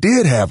out I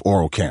did have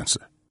oral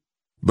cancer,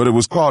 but it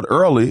was caught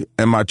early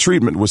and my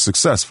treatment was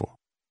successful.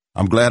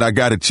 I'm glad I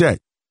got it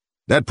checked.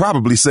 That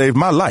probably saved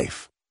my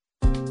life.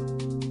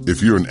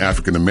 If you're an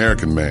African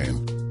American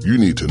man, you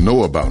need to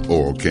know about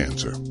oral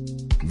cancer.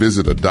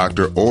 Visit a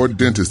doctor or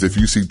dentist if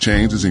you see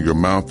changes in your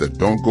mouth that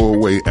don't go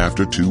away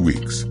after 2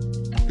 weeks.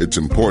 It's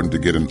important to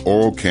get an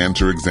oral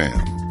cancer exam,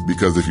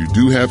 because if you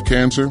do have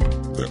cancer,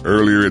 the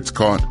earlier it's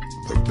caught,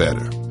 the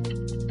better.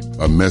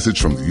 A message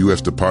from the U.S.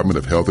 Department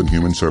of Health and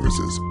Human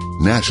Services,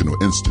 National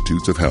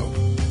Institutes of Health.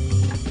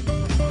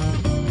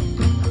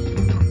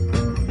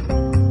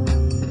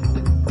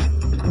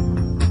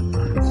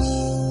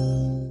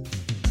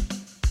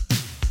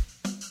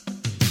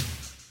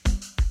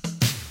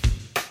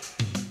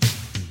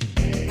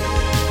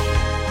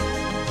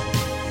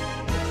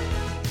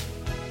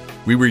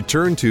 We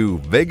return to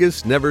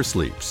Vegas Never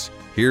Sleeps.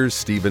 Here's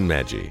Stephen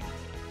Maggi.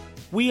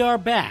 We are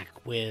back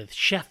with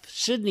Chef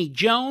Sidney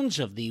Jones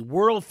of the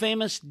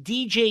world-famous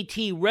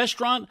DJT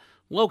restaurant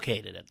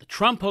located at the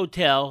Trump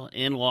Hotel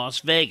in Las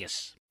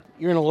Vegas.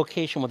 You're in a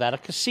location without a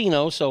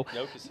casino, so...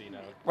 No casino.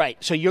 Right,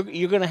 so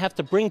you're going to have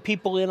to bring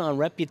people in on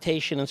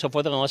reputation and so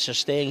forth, unless they're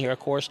staying here, of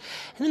course.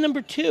 And then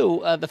number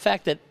two, the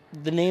fact that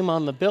the name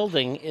on the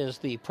building is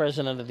the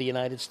President of the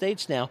United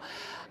States now.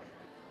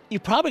 You're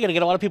probably going to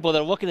get a lot of people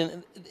that are looking,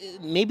 and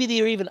maybe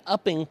they're even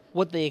upping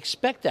what they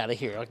expect out of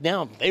here. Like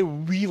now, they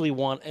really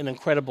want an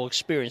incredible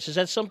experience. Is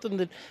that something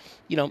that,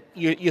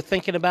 you're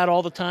thinking about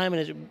all the time,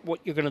 and is it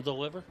what you're going to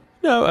deliver?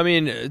 No, I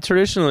mean,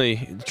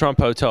 traditionally, the Trump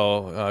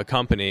Hotel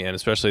company, and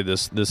especially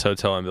this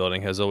hotel and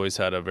building, has always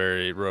had a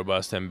very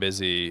robust and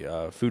busy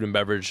food and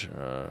beverage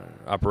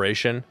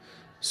operation.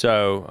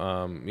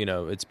 So,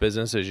 it's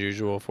business as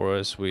usual for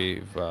us.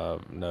 We've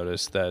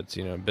noticed that,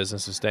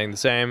 business is staying the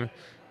same.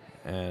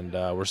 And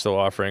we're still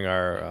offering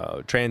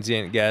our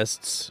transient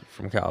guests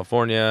from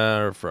California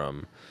or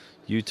from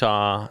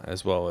Utah,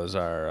 as well as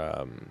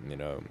our,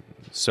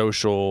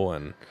 social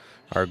and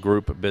our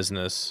group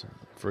business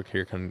for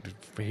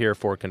here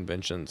for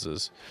conventions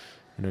is,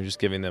 just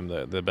giving them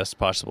the best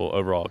possible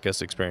overall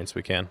guest experience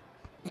we can.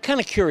 I'm kind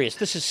of curious.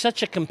 This is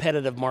such a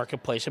competitive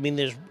marketplace. I mean,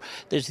 there's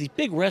these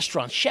big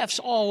restaurants, chefs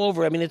all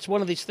over. I mean, it's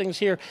one of these things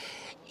here.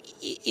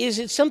 Is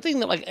it something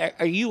that,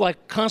 are you,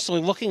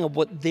 constantly looking at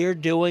what they're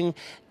doing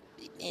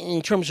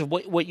in terms of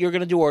what you're going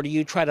to do, or do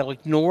you try to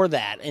ignore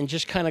that and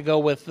just kind of go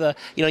with,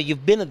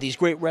 you've been at these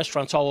great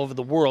restaurants all over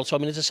the world. So, I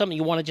mean, is it something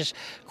you want to just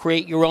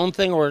create your own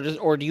thing,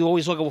 or do you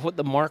always look at what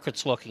the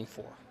market's looking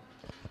for?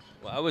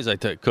 Well, I always like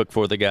to cook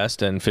for the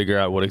guest and figure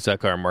out what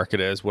exactly our market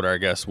is, what our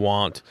guests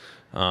want.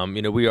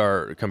 We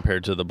are,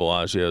 compared to the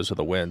Bellagios or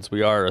the Wynn's,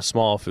 we are a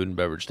small food and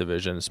beverage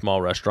division, a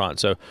small restaurant.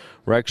 So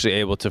we're actually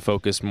able to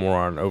focus more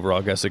on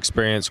overall guest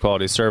experience,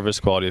 quality of service,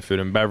 quality of food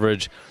and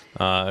beverage,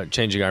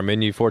 changing our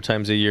menu 4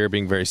 times a year,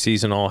 being very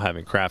seasonal,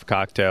 having craft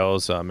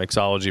cocktails,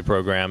 mixology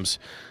programs.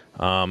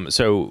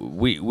 So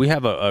we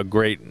have a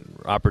great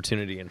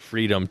opportunity and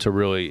freedom to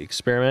really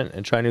experiment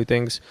and try new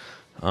things.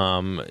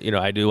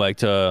 I do like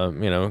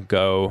to,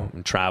 go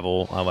and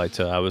travel.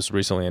 I was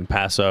recently in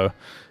Paso,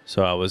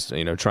 so I was,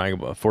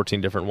 trying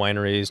 14 different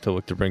wineries to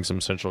look to bring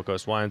some Central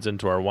Coast wines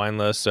into our wine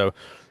list. So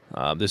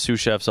The sous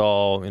chefs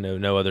all,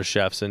 know other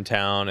chefs in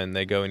town, and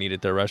they go and eat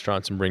at their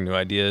restaurants and bring new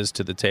ideas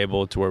to the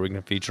table to where we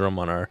can feature them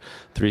on our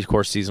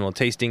 3-course seasonal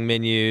tasting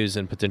menus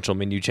and potential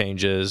menu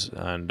changes.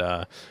 And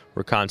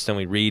we're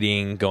constantly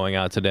reading, going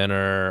out to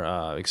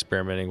dinner,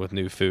 experimenting with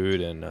new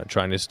food, and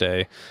trying to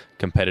stay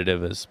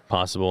competitive as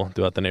possible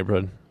throughout the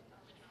neighborhood.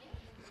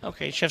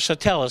 Okay, Chef, so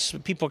tell us,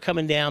 people are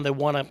coming down, they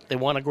want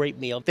a great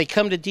meal. They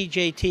come to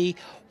DJT.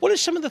 What are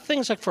some of the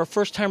things, like for a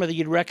first-timer, that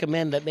you'd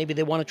recommend that maybe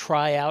they want to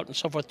try out and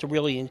so forth to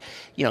really,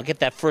 get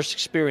that first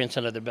experience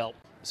under their belt?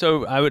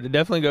 So I would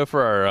definitely go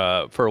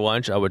for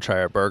lunch. I would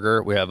try our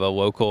burger. We have a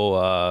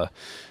local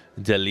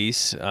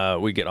Delice.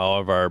 We get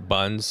all of our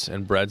buns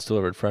and breads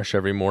delivered fresh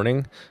every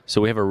morning. So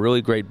we have a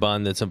really great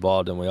bun that's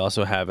involved, and we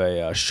also have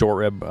a short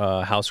rib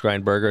house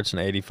grind burger. It's an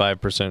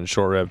 85%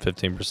 short rib,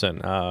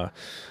 15%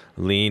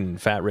 lean and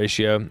fat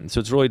ratio. So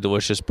it's a really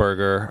delicious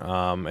burger.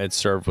 It's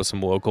served with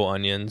some local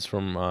onions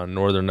from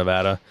northern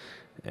Nevada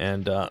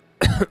and a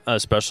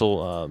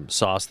special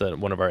sauce that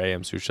one of our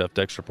AM sous chef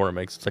Dexter Porter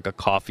makes. It's like a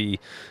coffee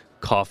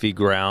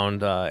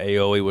ground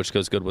aioli, which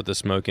goes good with the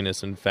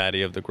smokiness and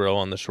fatty of the grill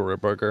on the short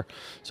rib burger.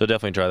 So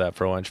definitely try that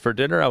for lunch. For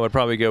dinner, I would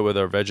probably go with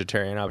our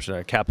vegetarian option,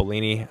 a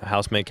capellini,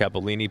 house-made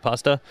capellini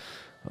pasta.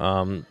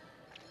 That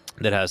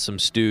has some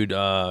stewed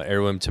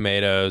heirloom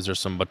tomatoes. There's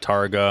some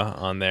bottarga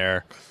on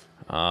there.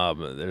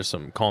 There's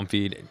some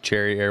confit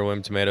cherry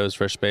heirloom tomatoes,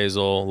 fresh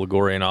basil,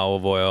 Ligurian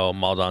olive oil,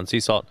 Maldon sea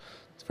salt.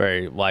 It's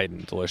very light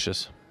and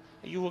delicious.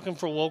 Are you looking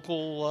for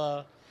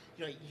local,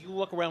 you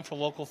look around for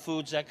local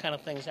foods, that kind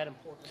of thing? Is that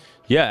important?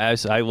 Yeah,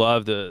 I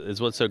love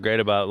is what's so great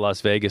about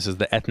Las Vegas is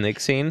the ethnic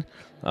scene.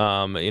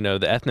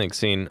 The ethnic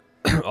scene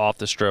off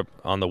the strip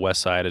on the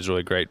west side is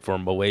really great for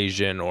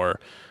Malaysian or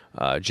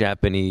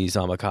Japanese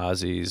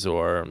omakazes,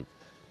 or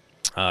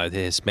the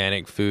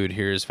Hispanic food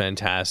here is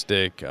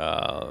fantastic.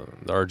 The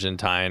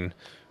Argentine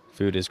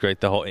food is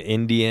great. The whole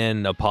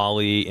Indian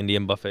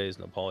buffets,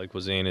 Nepali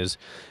cuisine is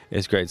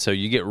great. So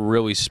you get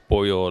really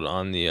spoiled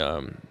on the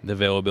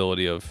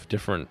availability of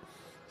different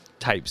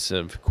types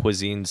of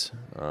cuisines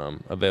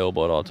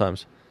available at all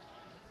times.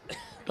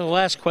 The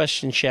last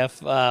question,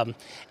 Chef.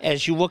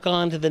 As you look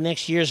on to the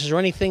next years, is there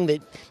anything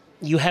that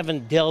you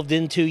haven't delved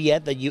into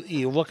yet that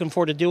you're looking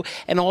for to do?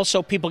 And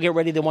also, people get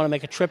ready, they want to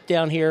make a trip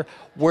down here.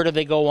 Where do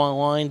they go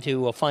online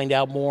to find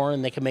out more,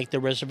 and they can make their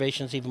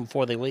reservations even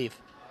before they leave?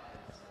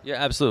 Yeah,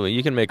 absolutely.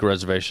 You can make a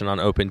reservation on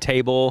Open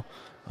Table.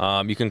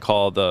 You can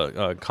call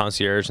the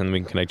concierge, and we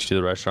can connect you to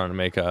the restaurant and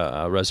make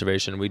a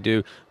reservation. We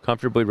do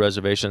comfortably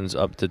reservations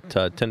up to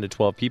 10 to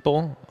 12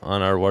 people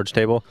on our large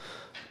table.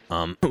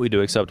 We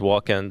do accept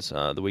walk-ins.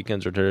 The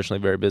weekends are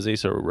traditionally very busy,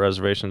 so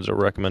reservations are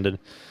recommended.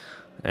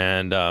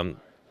 And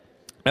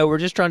we're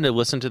just trying to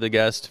listen to the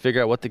guest,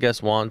 figure out what the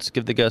guest wants,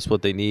 give the guests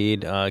what they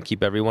need,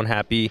 keep everyone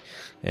happy,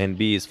 and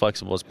be as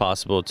flexible as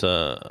possible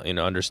to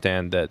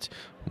understand that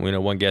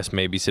one guest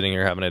may be sitting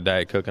here having a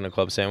Diet Coke and a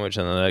club sandwich,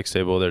 and the next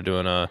table they're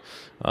doing a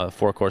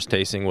 4-course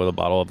tasting with a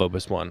bottle of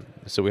Opus One.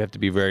 So we have to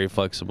be very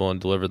flexible and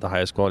deliver the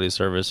highest quality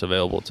service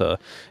available to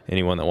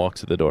anyone that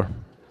walks through the door.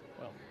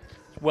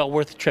 Well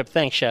worth the trip.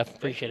 Thanks, Chef.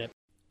 Appreciate it.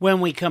 When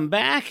we come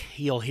back,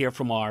 you'll hear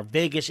from our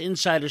Vegas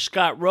insider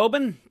Scott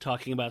Robin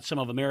talking about some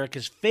of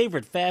America's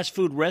favorite fast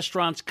food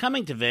restaurants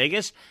coming to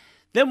Vegas.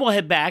 Then we'll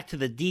head back to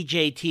the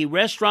DJT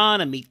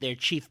restaurant and meet their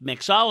chief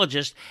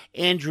mixologist,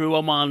 Andrew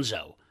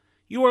Almanzo.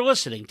 You are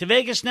listening to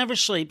Vegas Never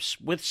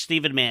Sleeps with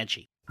Stephen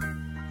Maggi.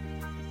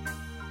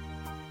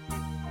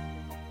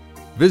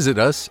 Visit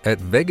us at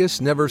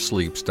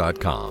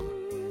VegasNeverSleeps.com.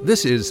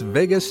 This is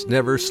Vegas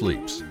Never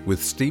Sleeps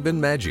with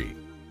Stephen Maggi.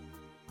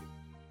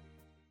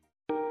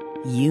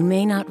 You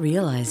may not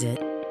realize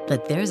it,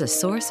 but there's a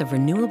source of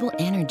renewable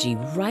energy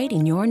right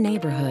in your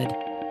neighborhood,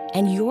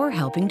 and you're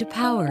helping to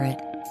power it.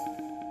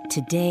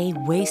 Today,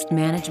 Waste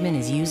Management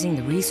is using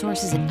the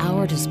resources at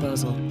our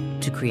disposal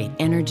to create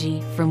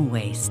energy from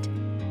waste.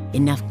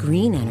 Enough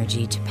green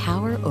energy to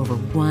power over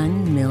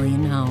 1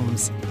 million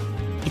homes.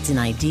 It's an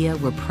idea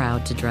we're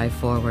proud to drive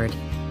forward.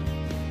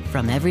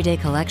 From everyday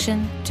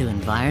collection to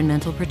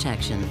environmental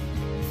protection,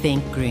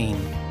 think green.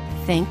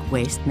 Think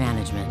Waste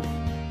Management.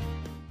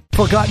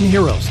 Forgotten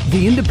Heroes,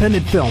 the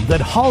independent film that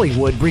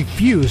Hollywood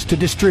refused to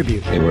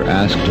distribute. They were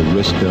asked to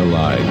risk their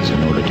lives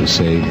in order to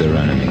save their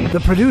enemy. The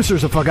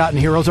producers of Forgotten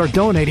Heroes are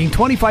donating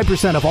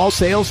 25% of all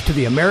sales to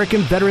the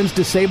American Veterans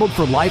Disabled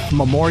for Life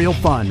Memorial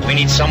Fund. We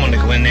need someone to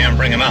go in there and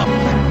bring him out.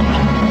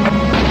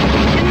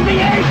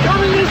 NBA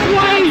coming this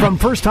way! From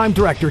first-time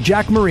director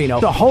Jack Marino,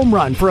 the home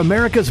run for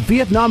America's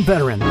Vietnam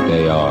veteran.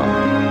 They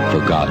are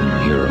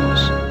Forgotten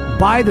Heroes.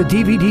 Buy the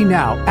DVD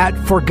now at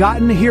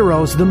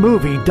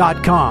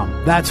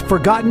ForgottenHeroesTheMovie.com. That's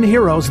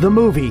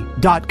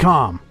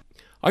ForgottenHeroesTheMovie.com.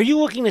 Are you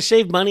looking to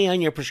save money on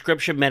your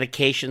prescription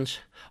medications?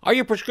 Are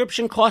your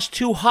prescription costs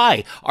too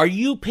high? Are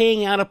you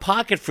paying out of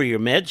pocket for your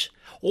meds?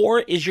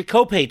 Or is your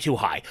copay too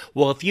high?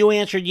 Well, if you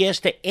answered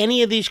yes to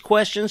any of these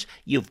questions,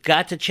 you've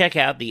got to check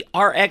out the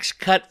RX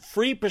Cut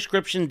free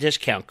prescription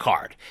discount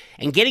card.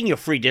 And getting your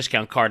free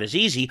discount card is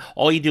easy.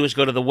 All you do is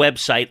go to the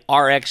website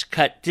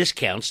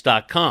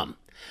rxcutdiscounts.com.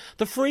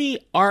 The free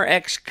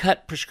RX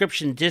Cut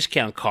prescription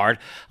discount card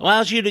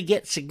allows you to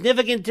get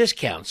significant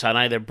discounts on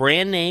either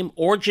brand name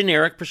or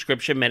generic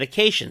prescription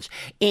medications,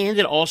 and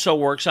it also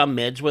works on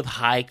meds with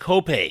high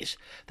copays.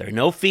 There are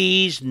no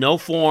fees, no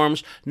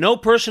forms, no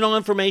personal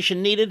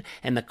information needed,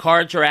 and the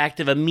cards are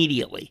active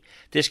immediately.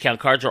 Discount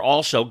cards are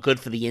also good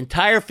for the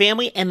entire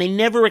family, and they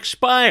never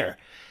expire.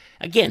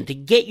 Again, to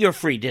get your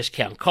free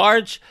discount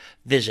cards,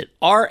 visit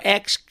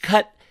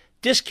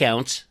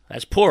rxcutdiscounts,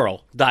 that's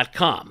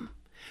plural.com.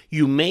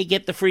 You may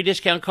get the free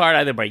discount card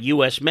either by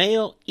U.S.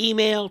 mail,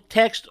 email,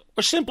 text,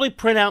 or simply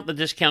print out the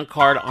discount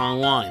card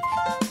online.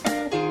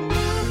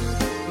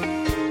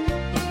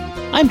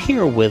 I'm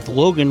here with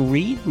Logan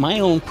Reed, my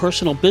own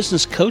personal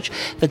business coach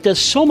that does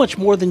so much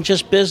more than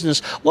just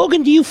business.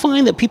 Logan, do you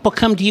find that people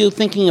come to you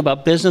thinking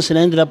about business and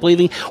ended up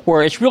leaving,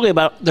 or it's really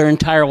about their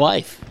entire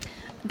life?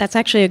 That's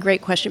actually a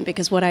great question,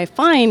 because what I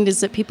find is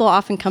that people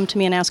often come to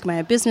me and ask, am I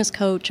a business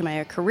coach? Am I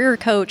a career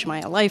coach? Am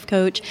I a life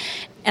coach?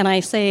 And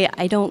I say,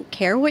 I don't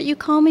care what you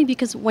call me,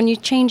 because when you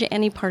change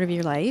any part of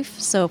your life,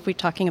 so if we're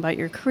talking about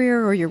your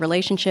career or your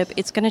relationship,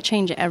 it's going to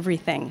change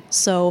everything.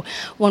 So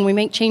when we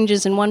make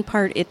changes in one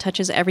part, it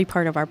touches every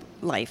part of our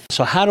life.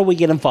 So how do we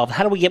get involved?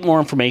 How do we get more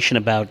information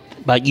about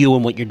you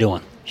and what you're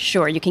doing?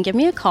 Sure. You can give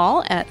me a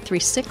call at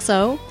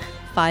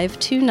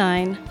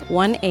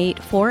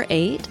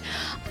 360-529-1848.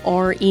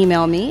 or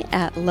email me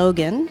at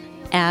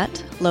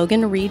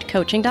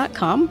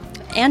logan@loganreedcoaching.com.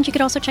 And you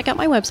could also check out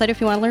my website if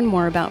you want to learn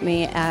more about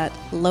me at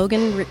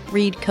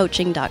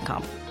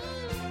loganreedcoaching.com.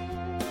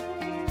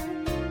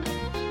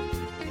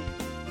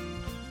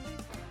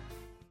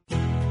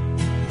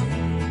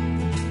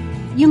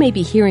 You may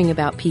be hearing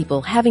about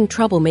people having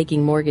trouble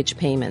making mortgage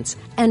payments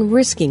and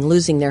risking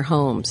losing their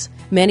homes.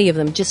 Many of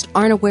them just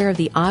aren't aware of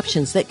the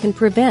options that can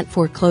prevent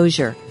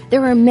foreclosure.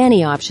 There are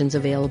many options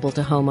available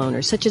to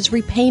homeowners, such as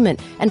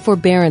repayment and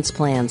forbearance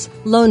plans,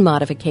 loan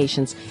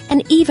modifications,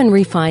 and even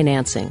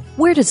refinancing.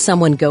 Where does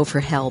someone go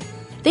for help?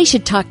 They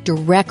should talk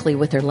directly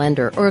with their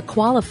lender or a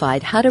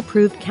qualified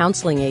HUD-approved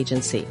counseling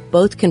agency.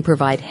 Both can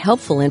provide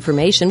helpful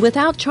information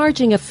without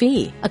charging a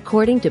fee.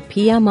 According to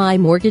PMI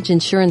Mortgage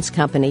Insurance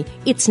Company,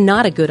 it's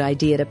not a good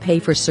idea to pay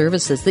for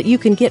services that you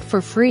can get for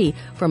free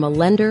from a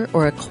lender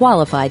or a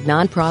qualified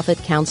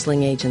nonprofit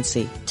counseling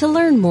agency. To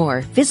learn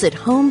more, visit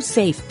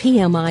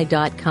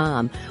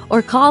homesafepmi.com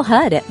or call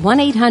HUD at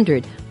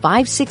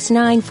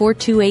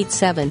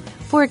 1-800-569-4287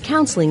 for a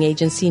counseling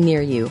agency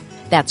near you.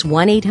 That's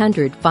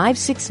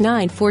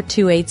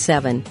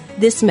 1-800-569-4287.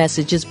 This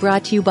message is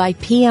brought to you by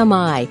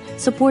PMI,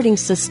 supporting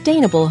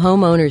sustainable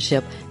home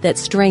ownership that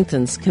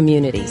strengthens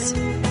communities.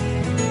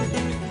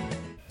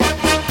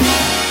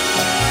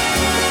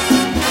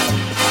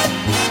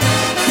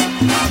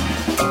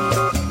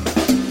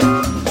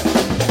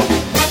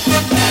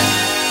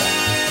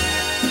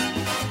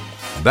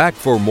 Back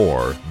for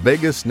more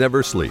Vegas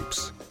Never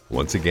Sleeps.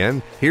 Once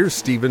again, here's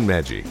Stephen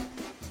Maggi.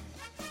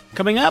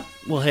 Coming up,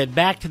 we'll head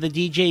back to the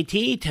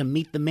DJT to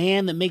meet the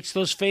man that makes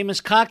those famous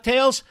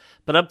cocktails.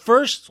 But up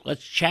first,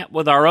 let's chat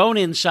with our own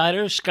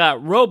insider,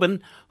 Scott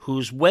Robin,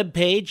 whose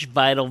webpage,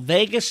 Vital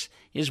Vegas,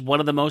 is one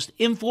of the most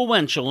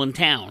influential in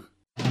town.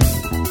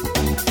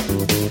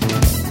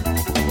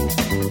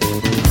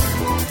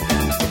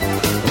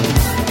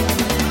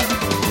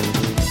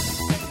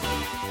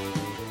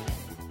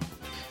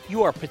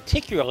 You are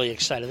particularly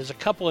excited. There's a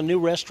couple of new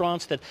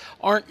restaurants that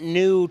aren't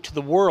new to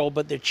the world,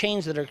 but they're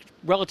chains that are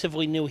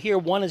relatively new here.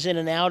 One is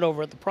In-N-Out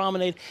over at the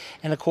Promenade,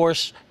 and of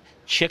course,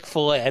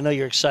 Chick-fil-A. I know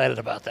you're excited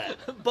about that.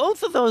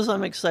 Both of those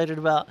I'm excited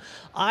about.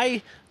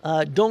 I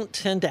don't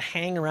tend to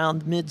hang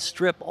around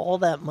mid-strip all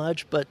that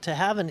much, but to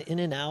have an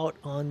In-N-Out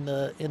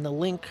in the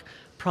Link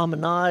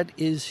Promenade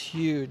is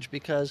huge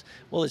because,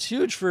 well, it's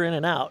huge for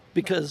In-N-Out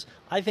because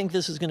I think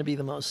this is going to be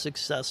the most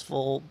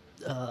successful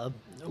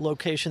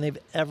location they've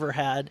ever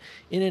had.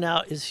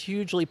 In-N-Out is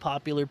hugely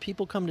popular.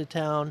 People come to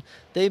town.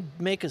 They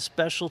make a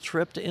special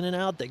trip to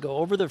In-N-Out. They go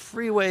over the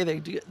freeway.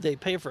 They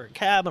pay for a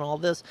cab and all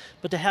this.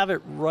 But to have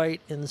it right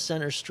in the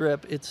center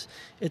strip, it's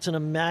an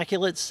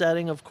immaculate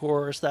setting, of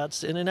course.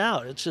 That's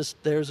In-N-Out. It's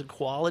just there's a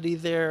quality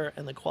there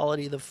and the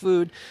quality of the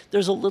food.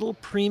 There's a little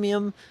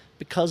premium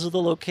because of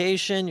the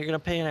location. You're going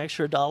to pay an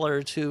extra $1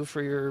 or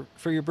 $2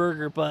 for your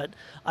burger, but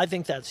I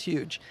think that's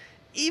huge.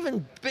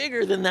 Even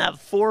bigger than that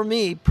for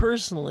me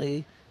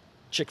personally,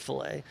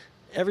 Chick-fil-A.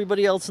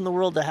 Everybody else in the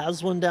world that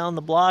has one down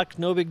the block,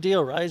 no big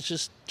deal, right?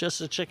 It's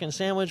just a chicken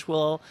sandwich.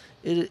 Well,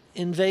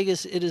 in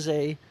Vegas, it is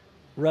a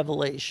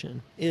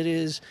revelation. It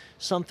is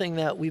something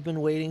that we've been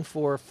waiting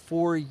for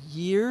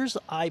years.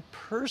 I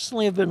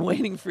personally have been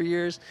waiting for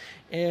years,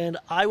 and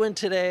I went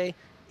today.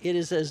 It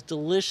is as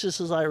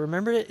delicious as I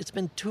remembered it. It's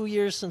been 2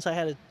 years since I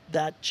had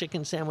that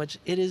chicken sandwich.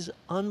 It is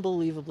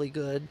unbelievably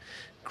good.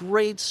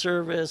 Great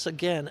service,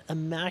 again,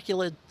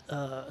 immaculate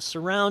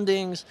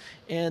surroundings,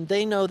 and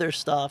they know their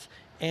stuff.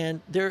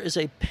 And there is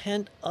a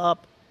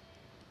pent-up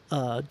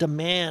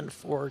demand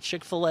for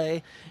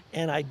Chick-fil-A,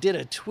 and I did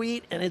a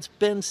tweet, and it's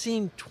been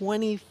seen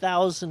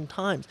 20,000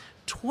 times.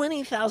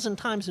 20,000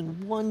 times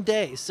in one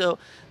day. So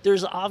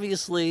there's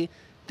obviously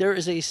there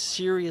is a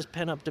serious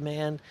pent-up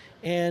demand.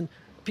 And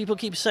people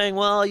keep saying,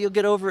 well, you'll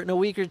get over it in a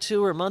week or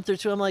two or a month or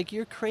two. I'm like,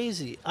 you're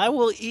crazy. I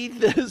will eat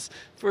this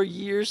for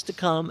years to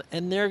come,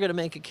 and they're going to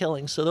make a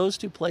killing. So those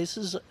two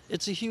places,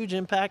 it's a huge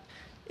impact.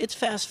 It's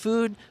fast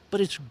food,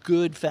 but it's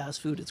good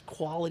fast food. It's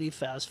quality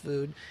fast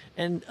food.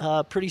 And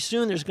pretty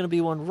soon there's going to be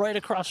one right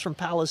across from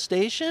Palace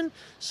Station.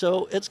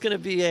 So it's going to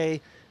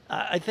be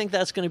I think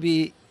that's going to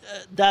be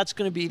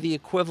the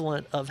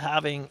equivalent of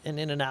having an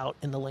In-N-Out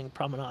in the Link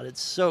Promenade.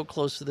 It's so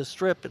close to the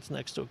Strip. It's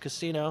next to a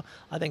casino.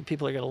 I think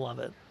people are going to love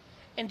it.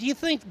 And do you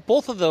think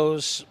both of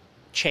those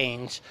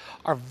chains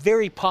are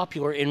very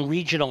popular in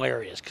regional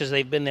areas because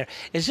they've been there?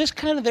 Is this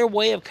kind of their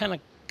way of kind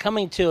of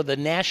coming to the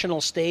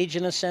national stage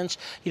in a sense,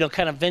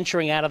 kind of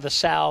venturing out of the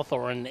South,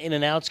 or in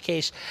In-N-Out's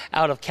case,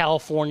 out of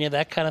California,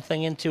 that kind of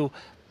thing, into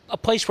a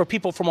place where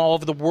people from all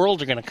over the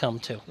world are going to come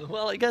to?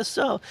 Well, I guess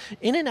so.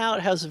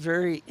 In-N-Out has a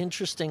very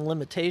interesting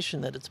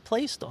limitation that it's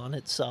placed on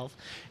itself,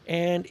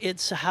 and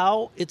it's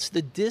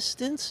the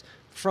distance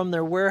from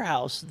their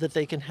warehouse that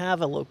they can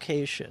have a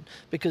location,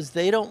 because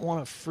they don't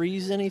want to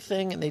freeze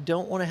anything and they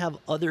don't want to have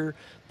other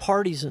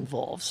parties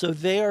involved. So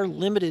they are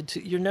limited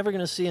to, you're never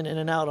going to see an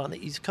In-N-Out on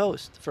the East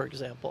Coast, for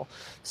example.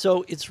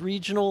 So it's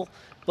regional,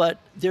 but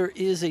there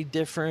is a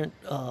different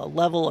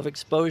level of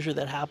exposure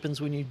that happens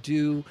when you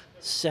do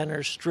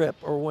Center Strip,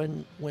 or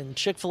when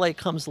Chick-fil-A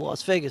comes to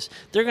Las Vegas.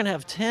 They're going to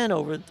have 10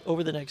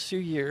 over the next few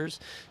years.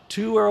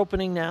 2 are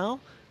opening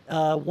now.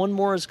 One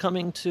more is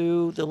coming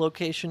to the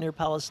location near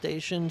Palace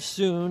Station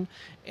soon,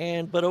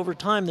 but over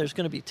time there's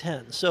going to be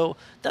 10. So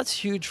that's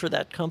huge for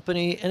that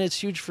company, and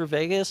it's huge for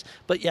Vegas.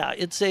 But yeah,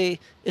 it's a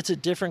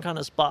different kind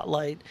of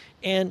spotlight,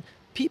 and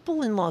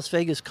people in Las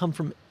Vegas come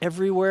from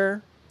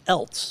everywhere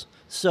else.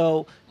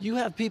 So you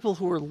have people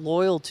who are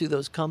loyal to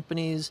those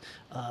companies.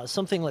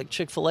 Something like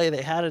Chick-fil-A,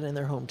 they had it in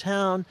their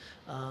hometown.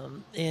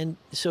 And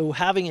so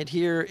having it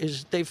here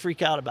they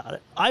freak out about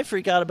it. I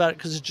freak out about it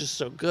because it's just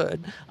so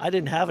good. I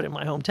didn't have it in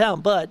my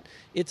hometown, but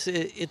it's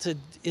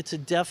a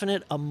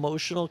definite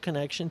emotional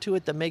connection to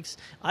it that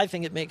I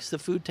think it makes the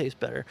food taste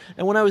better.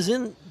 And when I was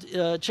in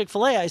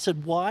Chick-fil-A, I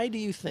said, why do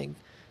you think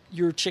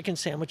your chicken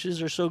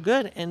sandwiches are so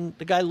good? And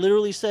the guy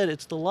literally said,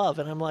 it's the love.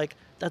 And I'm like,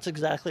 that's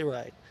exactly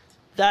right.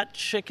 That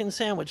chicken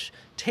sandwich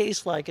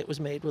tastes like it was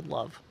made with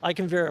love. I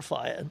can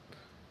verify it.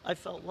 I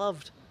felt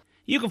loved.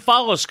 You can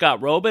follow Scott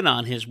Roeben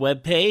on his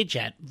webpage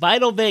at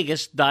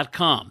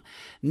vitalvegas.com.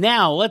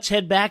 Now, let's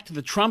head back to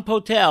the Trump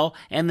Hotel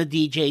and the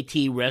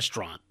DJT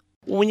restaurant.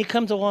 When you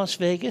come to Las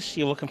Vegas,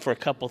 you're looking for a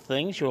couple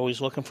things. You're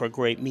always looking for a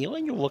great meal,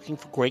 and you're looking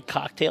for great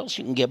cocktails.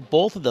 You can get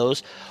both of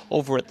those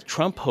over at the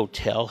Trump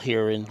Hotel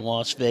here in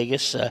Las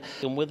Vegas.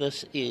 And with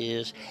us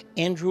is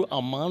Andrew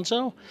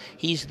Almanzo.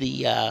 He's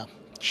the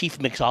chief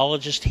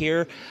mixologist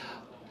here.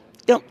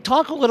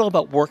 Talk a little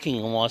about working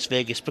in Las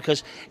Vegas,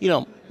 because,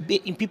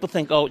 people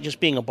think, just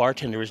being a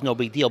bartender is no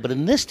big deal. But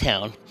in this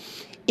town,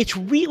 it's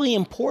really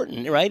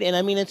important, right? And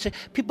I mean,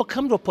 people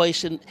come to a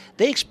place and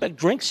they expect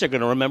drinks they're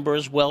going to remember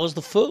as well as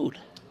the food.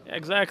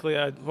 Exactly.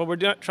 What we're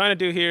trying to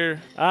do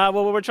here,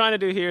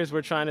 is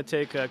we're trying to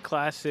take a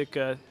classic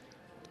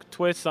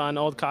twist on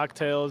old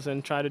cocktails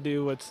and try to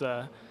do what's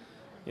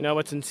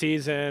in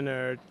season,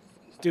 or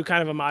do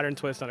kind of a modern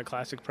twist on a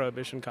classic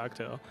Prohibition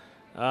cocktail.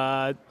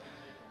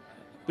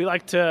 We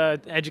like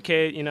to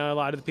educate, a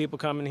lot of the people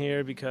coming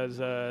here, because,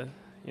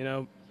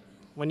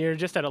 when you're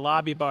just at a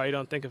lobby bar, you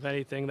don't think of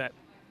anything that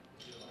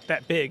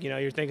big.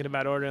 You're thinking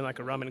about ordering like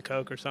a rum and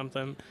Coke or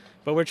something.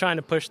 But we're trying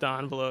to push the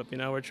envelope.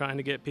 We're trying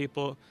to get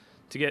people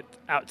to get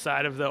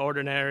outside of the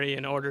ordinary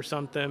and order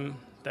something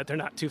that they're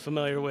not too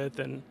familiar with,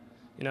 and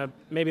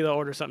maybe they'll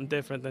order something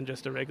different than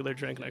just a regular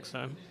drink next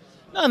time.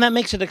 No, and that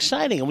makes it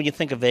exciting. And when you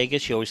think of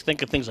Vegas, you always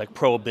think of things like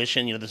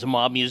Prohibition. There's a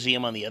mob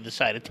museum on the other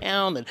side of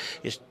town that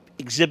is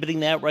exhibiting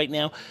that right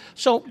now.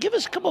 So give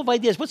us a couple of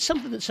ideas. What's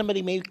something that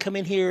somebody may come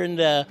in here and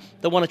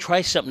they want to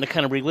try something to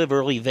kind of relive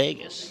early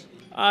Vegas?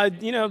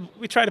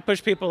 We try to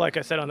push people, like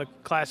I said, on the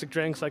classic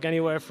drinks, like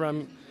anywhere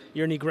from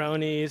your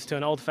Negronis to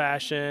an Old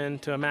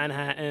Fashioned to a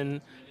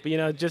Manhattan.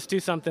 But, just do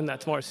something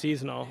that's more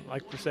seasonal,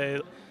 like per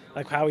se,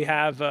 like how we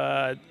have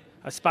a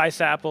Spice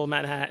Apple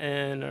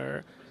Manhattan,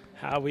 or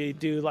how we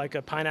do like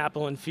a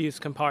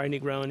pineapple-infused Campari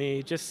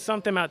Negroni, just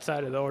something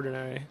outside of the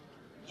ordinary.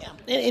 Yeah,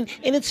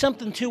 and it's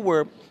something, too,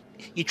 where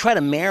you try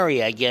to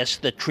marry, I guess,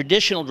 the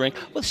traditional drink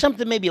with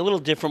something maybe a little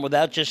different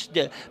without just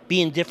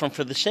being different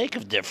for the sake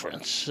of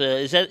difference.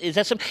 Is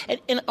that something?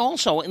 And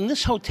also, in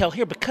this hotel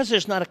here, because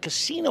there's not a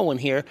casino in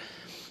here,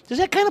 does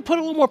that kind of put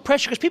a little more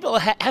pressure? Because people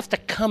have to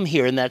come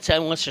here in that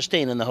time unless they're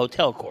staying in the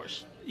hotel, of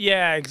course.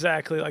 Yeah,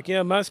 exactly. Like,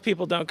 most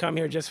people don't come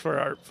here just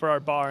for our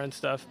bar and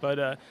stuff,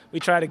 but we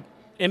try to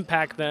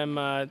impact them.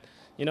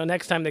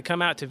 Next time they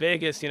come out to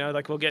Vegas,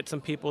 we'll get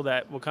some people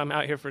that will come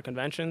out here for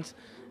conventions,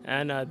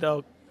 and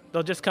they'll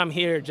just come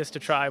here just to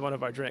try one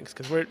of our drinks,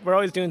 because we're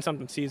always doing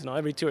something seasonal.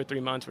 Every 2 or 3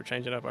 months, we're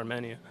changing up our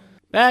menu.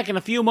 Back in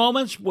a few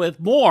moments with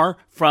more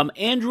from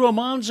Andrew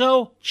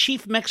Almanzo,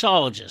 chief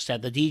mixologist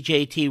at the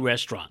DJT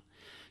restaurant.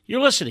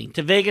 You're listening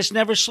to Vegas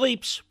Never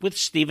Sleeps with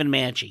Stephen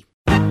Maggi.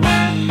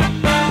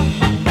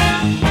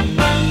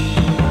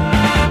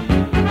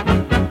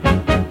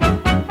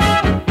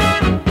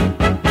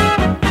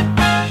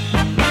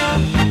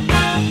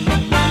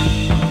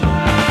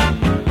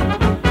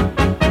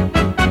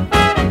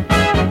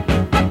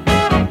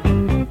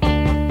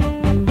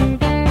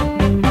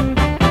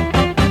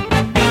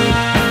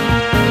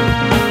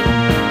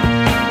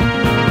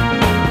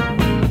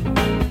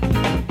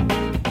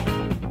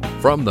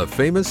 From the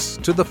famous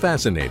to the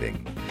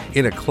fascinating,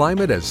 in a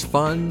climate as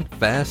fun,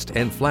 fast,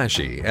 and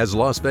flashy as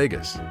Las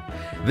Vegas.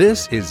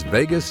 This is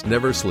Vegas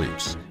Never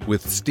Sleeps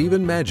with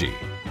Stephen Maggi.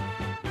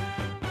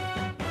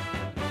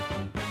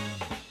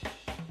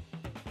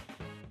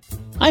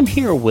 I'm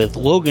here with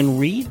Logan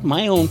Reed,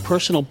 my own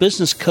personal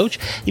business coach.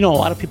 You know, a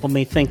lot of people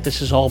may think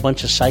this is all a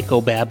bunch of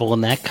psychobabble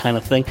and that kind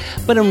of thing,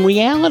 but in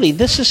reality,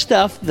 this is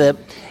stuff that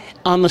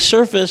on the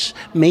surface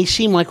may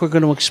seem like we're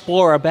going to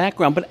explore our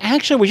background, but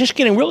actually we're just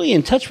getting really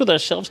in touch with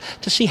ourselves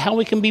to see how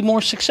we can be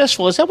more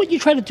successful. Is that what you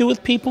try to do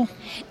with people?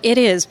 It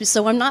is.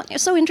 So I'm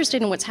not so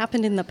interested in what's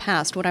happened in the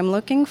past. What I'm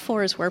looking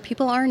for is where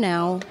people are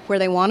now, where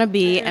they want to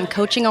be, and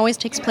coaching always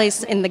takes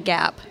place in the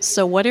gap.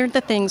 So what are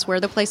the things, where are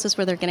the places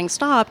where they're getting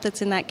stopped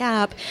that's in that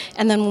gap,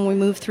 and then when we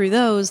move through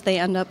those, they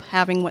end up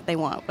having what they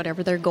want,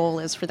 whatever their goal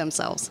is for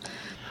themselves.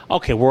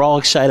 Okay, we're all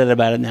excited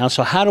about it now.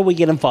 So how do we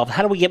get involved?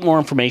 How do we get more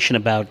information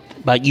about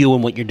you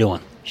and what you're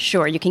doing?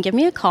 Sure. You can give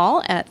me a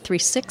call at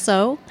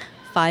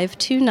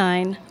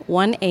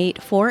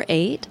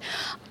 360-529-1848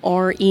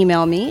 or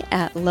email me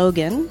at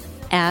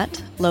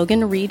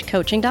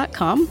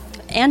logan@loganreedcoaching.com.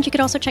 And you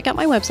could also check out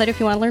my website if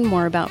you want to learn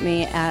more about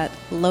me at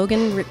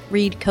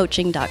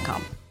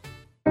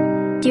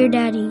loganreedcoaching.com. Dear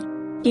Daddy,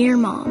 dear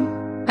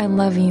Mom, I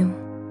love you.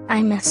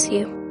 I miss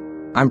you.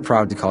 I'm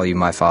proud to call you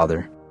my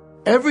father.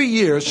 Every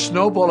year,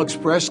 Snowball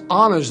Express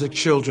honors the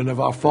children of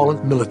our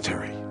fallen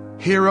military,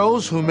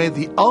 heroes who made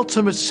the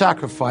ultimate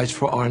sacrifice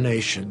for our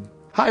nation.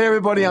 Hi,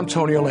 everybody. I'm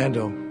Tony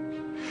Orlando.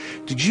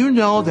 Did you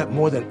know that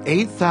more than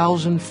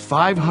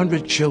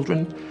 8,500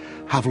 children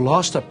have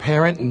lost a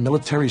parent in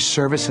military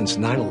service since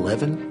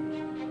 9/11?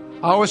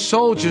 Our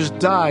soldiers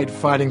died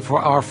fighting for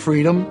our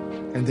freedom,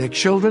 and their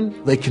children,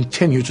 they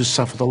continue to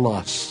suffer the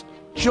loss.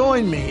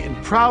 Join me in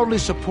proudly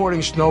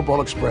supporting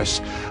Snowball Express,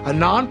 a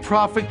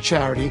nonprofit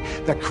charity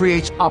that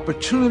creates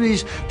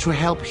opportunities to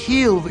help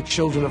heal the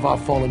children of our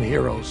fallen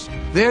heroes.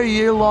 Their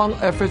year-long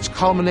efforts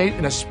culminate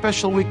in a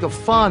special week of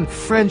fun,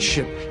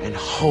 friendship, and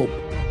hope.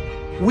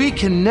 We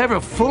can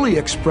never fully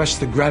express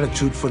the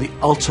gratitude for the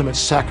ultimate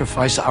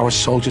sacrifice our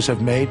soldiers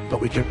have made,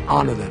 but we can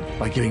honor them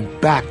by giving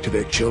back to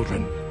their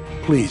children.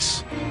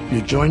 Please, will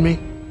you join me?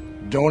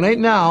 Donate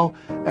now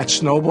at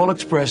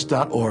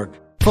snowballexpress.org.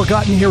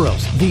 Forgotten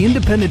Heroes, the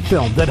independent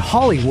film that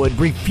Hollywood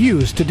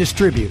refused to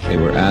distribute. They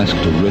were asked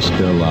to risk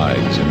their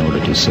lives in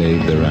order to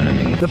save their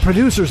enemy. The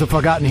producers of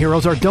Forgotten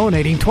Heroes are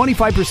donating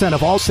 25%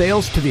 of all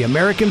sales to the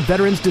American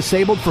Veterans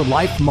Disabled for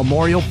Life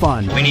Memorial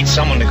Fund. We need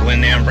someone to go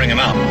in there and bring him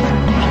out.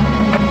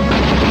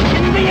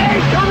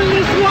 Coming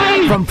this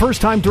way! From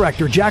first-time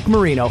director Jack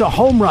Marino, the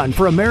home run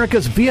for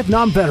America's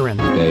Vietnam veteran.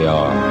 They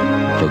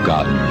are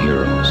Forgotten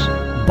Heroes.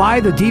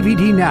 Buy the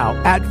DVD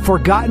now at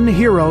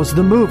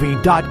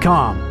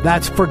ForgottenHeroesTheMovie.com.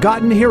 That's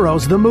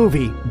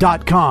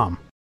ForgottenHeroesTheMovie.com.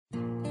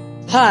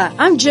 Hi,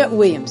 I'm Jet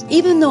Williams.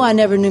 Even though I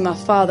never knew my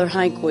father,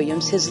 Hank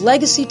Williams, his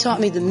legacy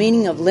taught me the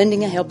meaning of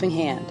lending a helping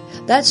hand.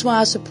 That's why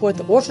I support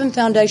the Orphan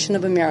Foundation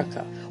of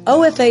America.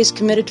 OFA is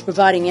committed to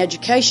providing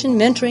education,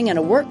 mentoring, and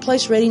a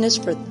workplace readiness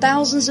for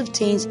thousands of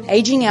teens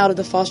aging out of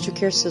the foster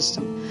care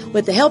system.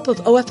 With the help of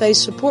OFA's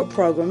support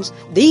programs,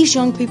 these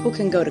young people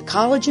can go to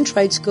college and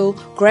trade school,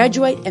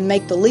 graduate, and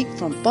make the leap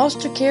from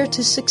foster care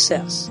to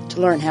success.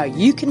 To learn how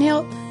you can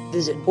help,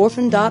 visit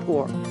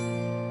orphan.org.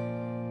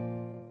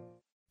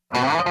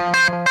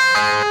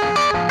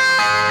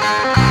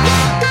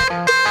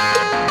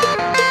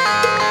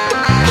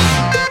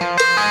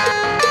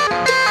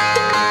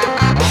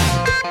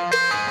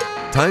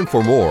 Time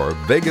for more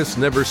Vegas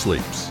Never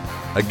Sleeps.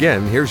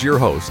 Again, here's your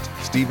host,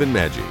 Stephen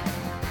Maggi.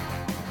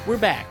 We're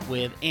back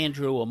with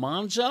Andrew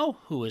Amonzo,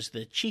 who is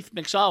the chief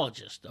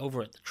mixologist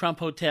over at the Trump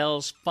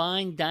Hotel's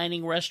fine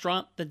dining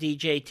restaurant, the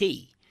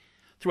DJT.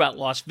 Throughout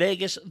Las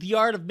Vegas, the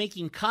art of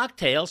making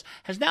cocktails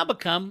has now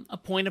become a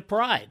point of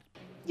pride.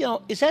 You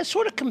know, is that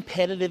sort of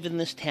competitive in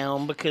this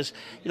town? Because,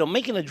 you know,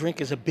 making a drink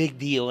is a big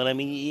deal. And I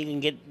mean, you can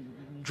get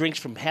drinks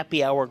from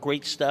happy hour,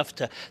 great stuff,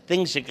 to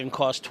things that can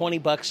cost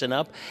 $20 and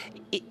up.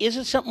 Is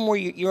it something where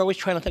you're always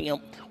trying to think, you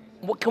know,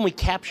 what can we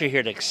capture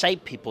here to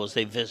excite people as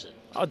they visit?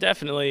 Oh,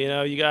 definitely.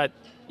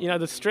 You know,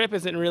 the Strip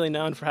isn't really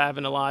known for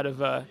having a lot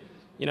of,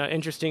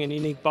 interesting and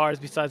unique bars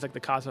besides like the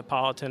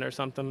Cosmopolitan or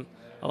something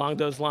along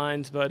those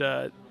lines.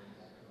 But,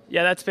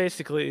 that's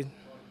basically,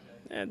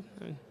 I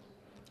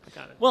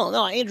got it. Well,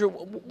 no, Andrew,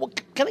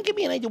 can I give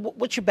me an idea?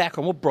 What's your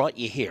background? What brought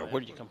you here? Where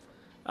did you come from?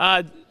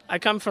 I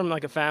come from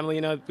like a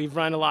family, we've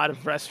run a lot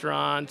of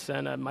restaurants,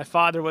 and my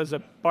father was a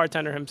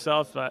bartender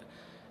himself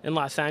in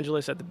Los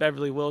Angeles at the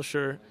Beverly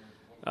Wilshire.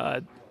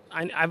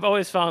 I've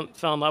always fell in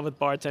love with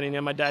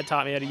bartending. My dad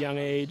taught me at a young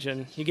age,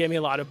 and he gave me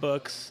a lot of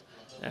books.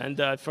 And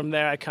from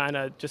there, I kind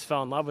of just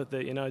fell in love with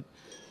it.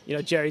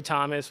 Jerry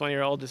Thomas, one of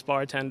your oldest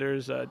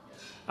bartenders, I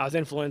was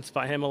influenced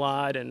by him a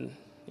lot, and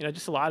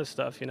just a lot of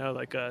stuff.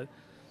 Like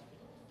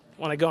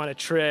when I go on a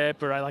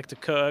trip or I like to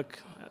cook,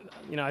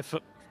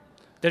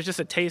 there's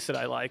just a taste that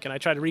I like, and I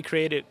try to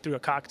recreate it through a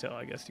cocktail,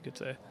 I guess you could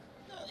say.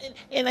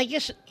 And I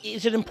guess,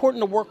 is it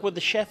important to work with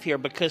the chef here?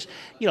 Because,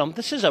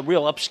 this is a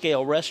real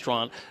upscale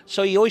restaurant,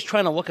 so you're always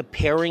trying to look at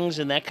pairings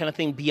and that kind of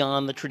thing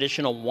beyond the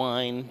traditional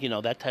wine,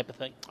 that type of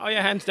thing? Oh,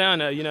 yeah, hands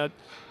down.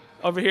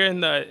 Over here in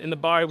the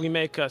bar, we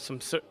make some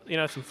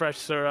fresh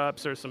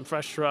syrups or some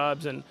fresh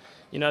shrubs, and,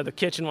 the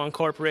kitchen will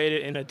incorporate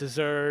it in a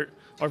dessert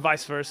or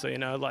vice versa,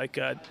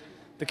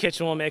 the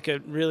kitchen will make a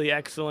really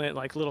excellent,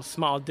 little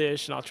small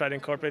dish, and I'll try to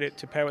incorporate it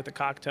to pair with the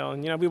cocktail.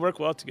 And, we work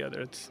well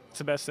together. It's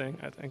the best thing,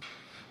 I think,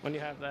 when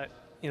you have that,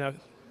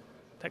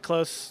 that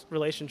close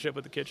relationship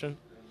with the kitchen.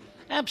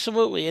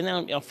 Absolutely.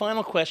 And now,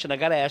 final question I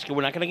got to ask you.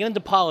 We're not going to get into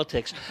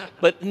politics,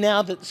 but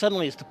now that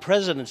suddenly it's the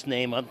president's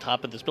name on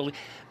top of this building,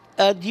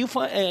 do you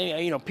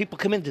find, people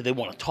come in, do they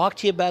want to talk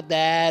to you about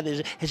that?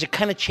 Has it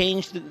kind of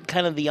changed the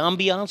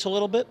ambiance a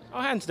little bit? Oh,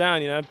 hands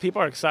down.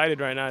 People are excited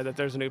right now that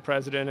there's a new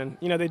president, and,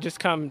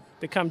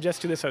 they come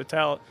just to this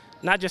hotel,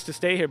 not just to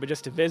stay here, but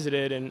just to visit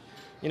it and,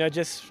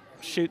 just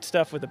shoot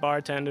stuff with the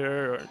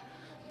bartender.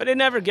 But it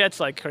never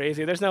gets,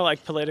 crazy. There's no,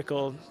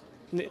 political...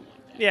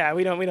 Yeah,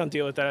 we don't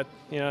deal with that.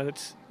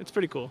 It's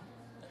pretty cool.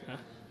 Yeah.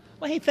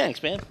 Well, hey,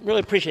 thanks, man.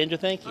 Really appreciate it, Andrew.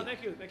 Thank you. Oh,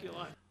 thank you. Thank you a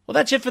lot. Well,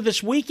 that's it for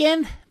this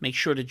weekend. Make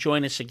sure to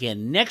join us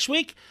again next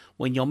week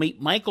when you'll meet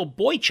Michael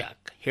Boychuk,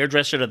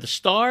 hairdresser to the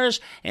stars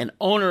and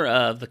owner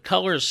of the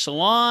Colors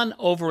Salon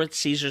over at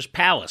Caesar's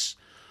Palace.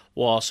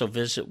 We'll also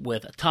visit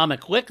with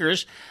Atomic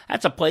Liquors.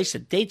 That's a place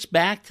that dates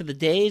back to the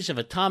days of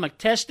atomic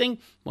testing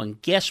when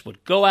guests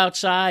would go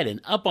outside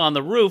and up on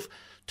the roof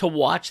to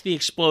watch the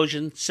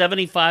explosion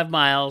 75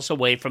 miles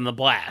away from the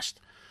blast.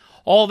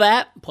 All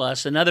that,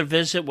 plus another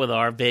visit with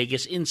our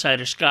Vegas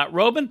insider Scott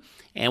Robin,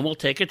 and we'll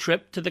take a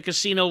trip to the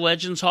Casino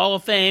Legends Hall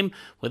of Fame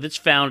with its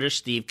founder,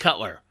 Steve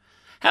Cutler.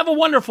 Have a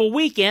wonderful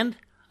weekend.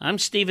 I'm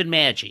Stephen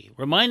Maggi,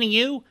 reminding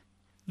you,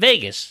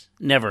 Vegas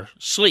never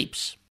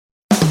sleeps.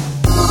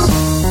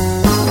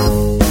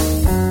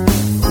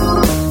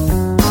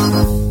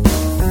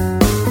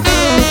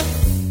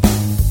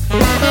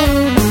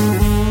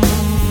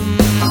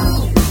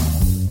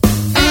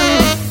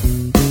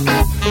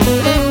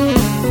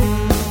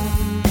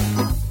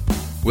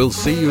 We'll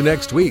see you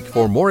next week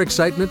for more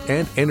excitement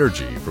and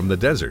energy from the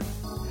desert.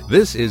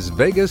 This is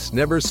Vegas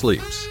Never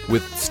Sleeps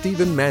with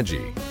Stephen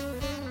Maggi.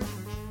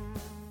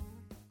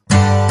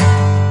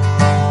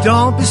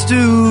 Don't be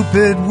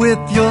stupid with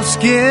your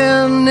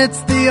skin.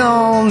 It's the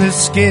only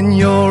skin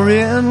you're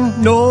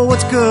in. Know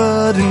what's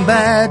good and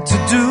bad to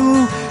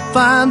do.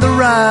 Find the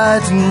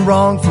right and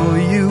wrong for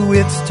you.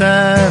 It's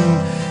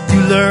time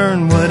you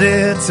learn what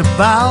it's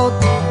about.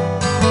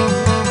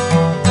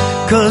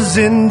 'Cause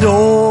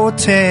indoor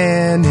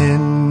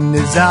tanning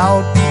is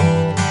out.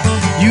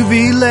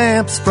 UV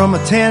lamps from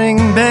a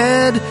tanning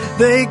bed,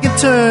 they can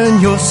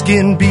turn your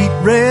skin beet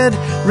red.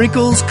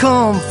 Wrinkles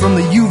come from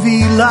the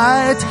UV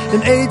light,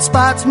 and age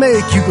spots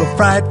make you a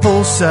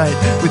frightful sight.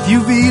 With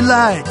UV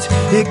light,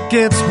 it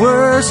gets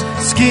worse.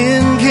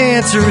 Skin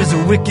cancer is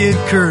a wicked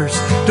curse.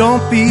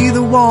 Don't be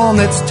the one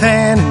that's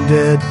tan and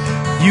dead.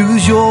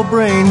 Use your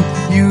brain,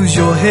 use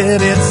your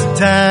head, it's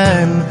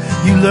time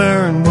you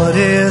learn what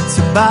it's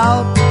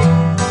about.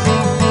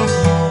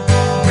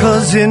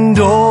 'Cause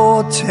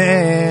indoor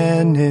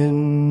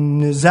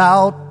tanning is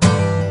out.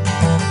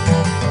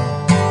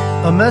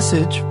 A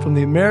message from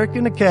the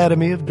American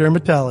Academy of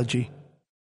Dermatology.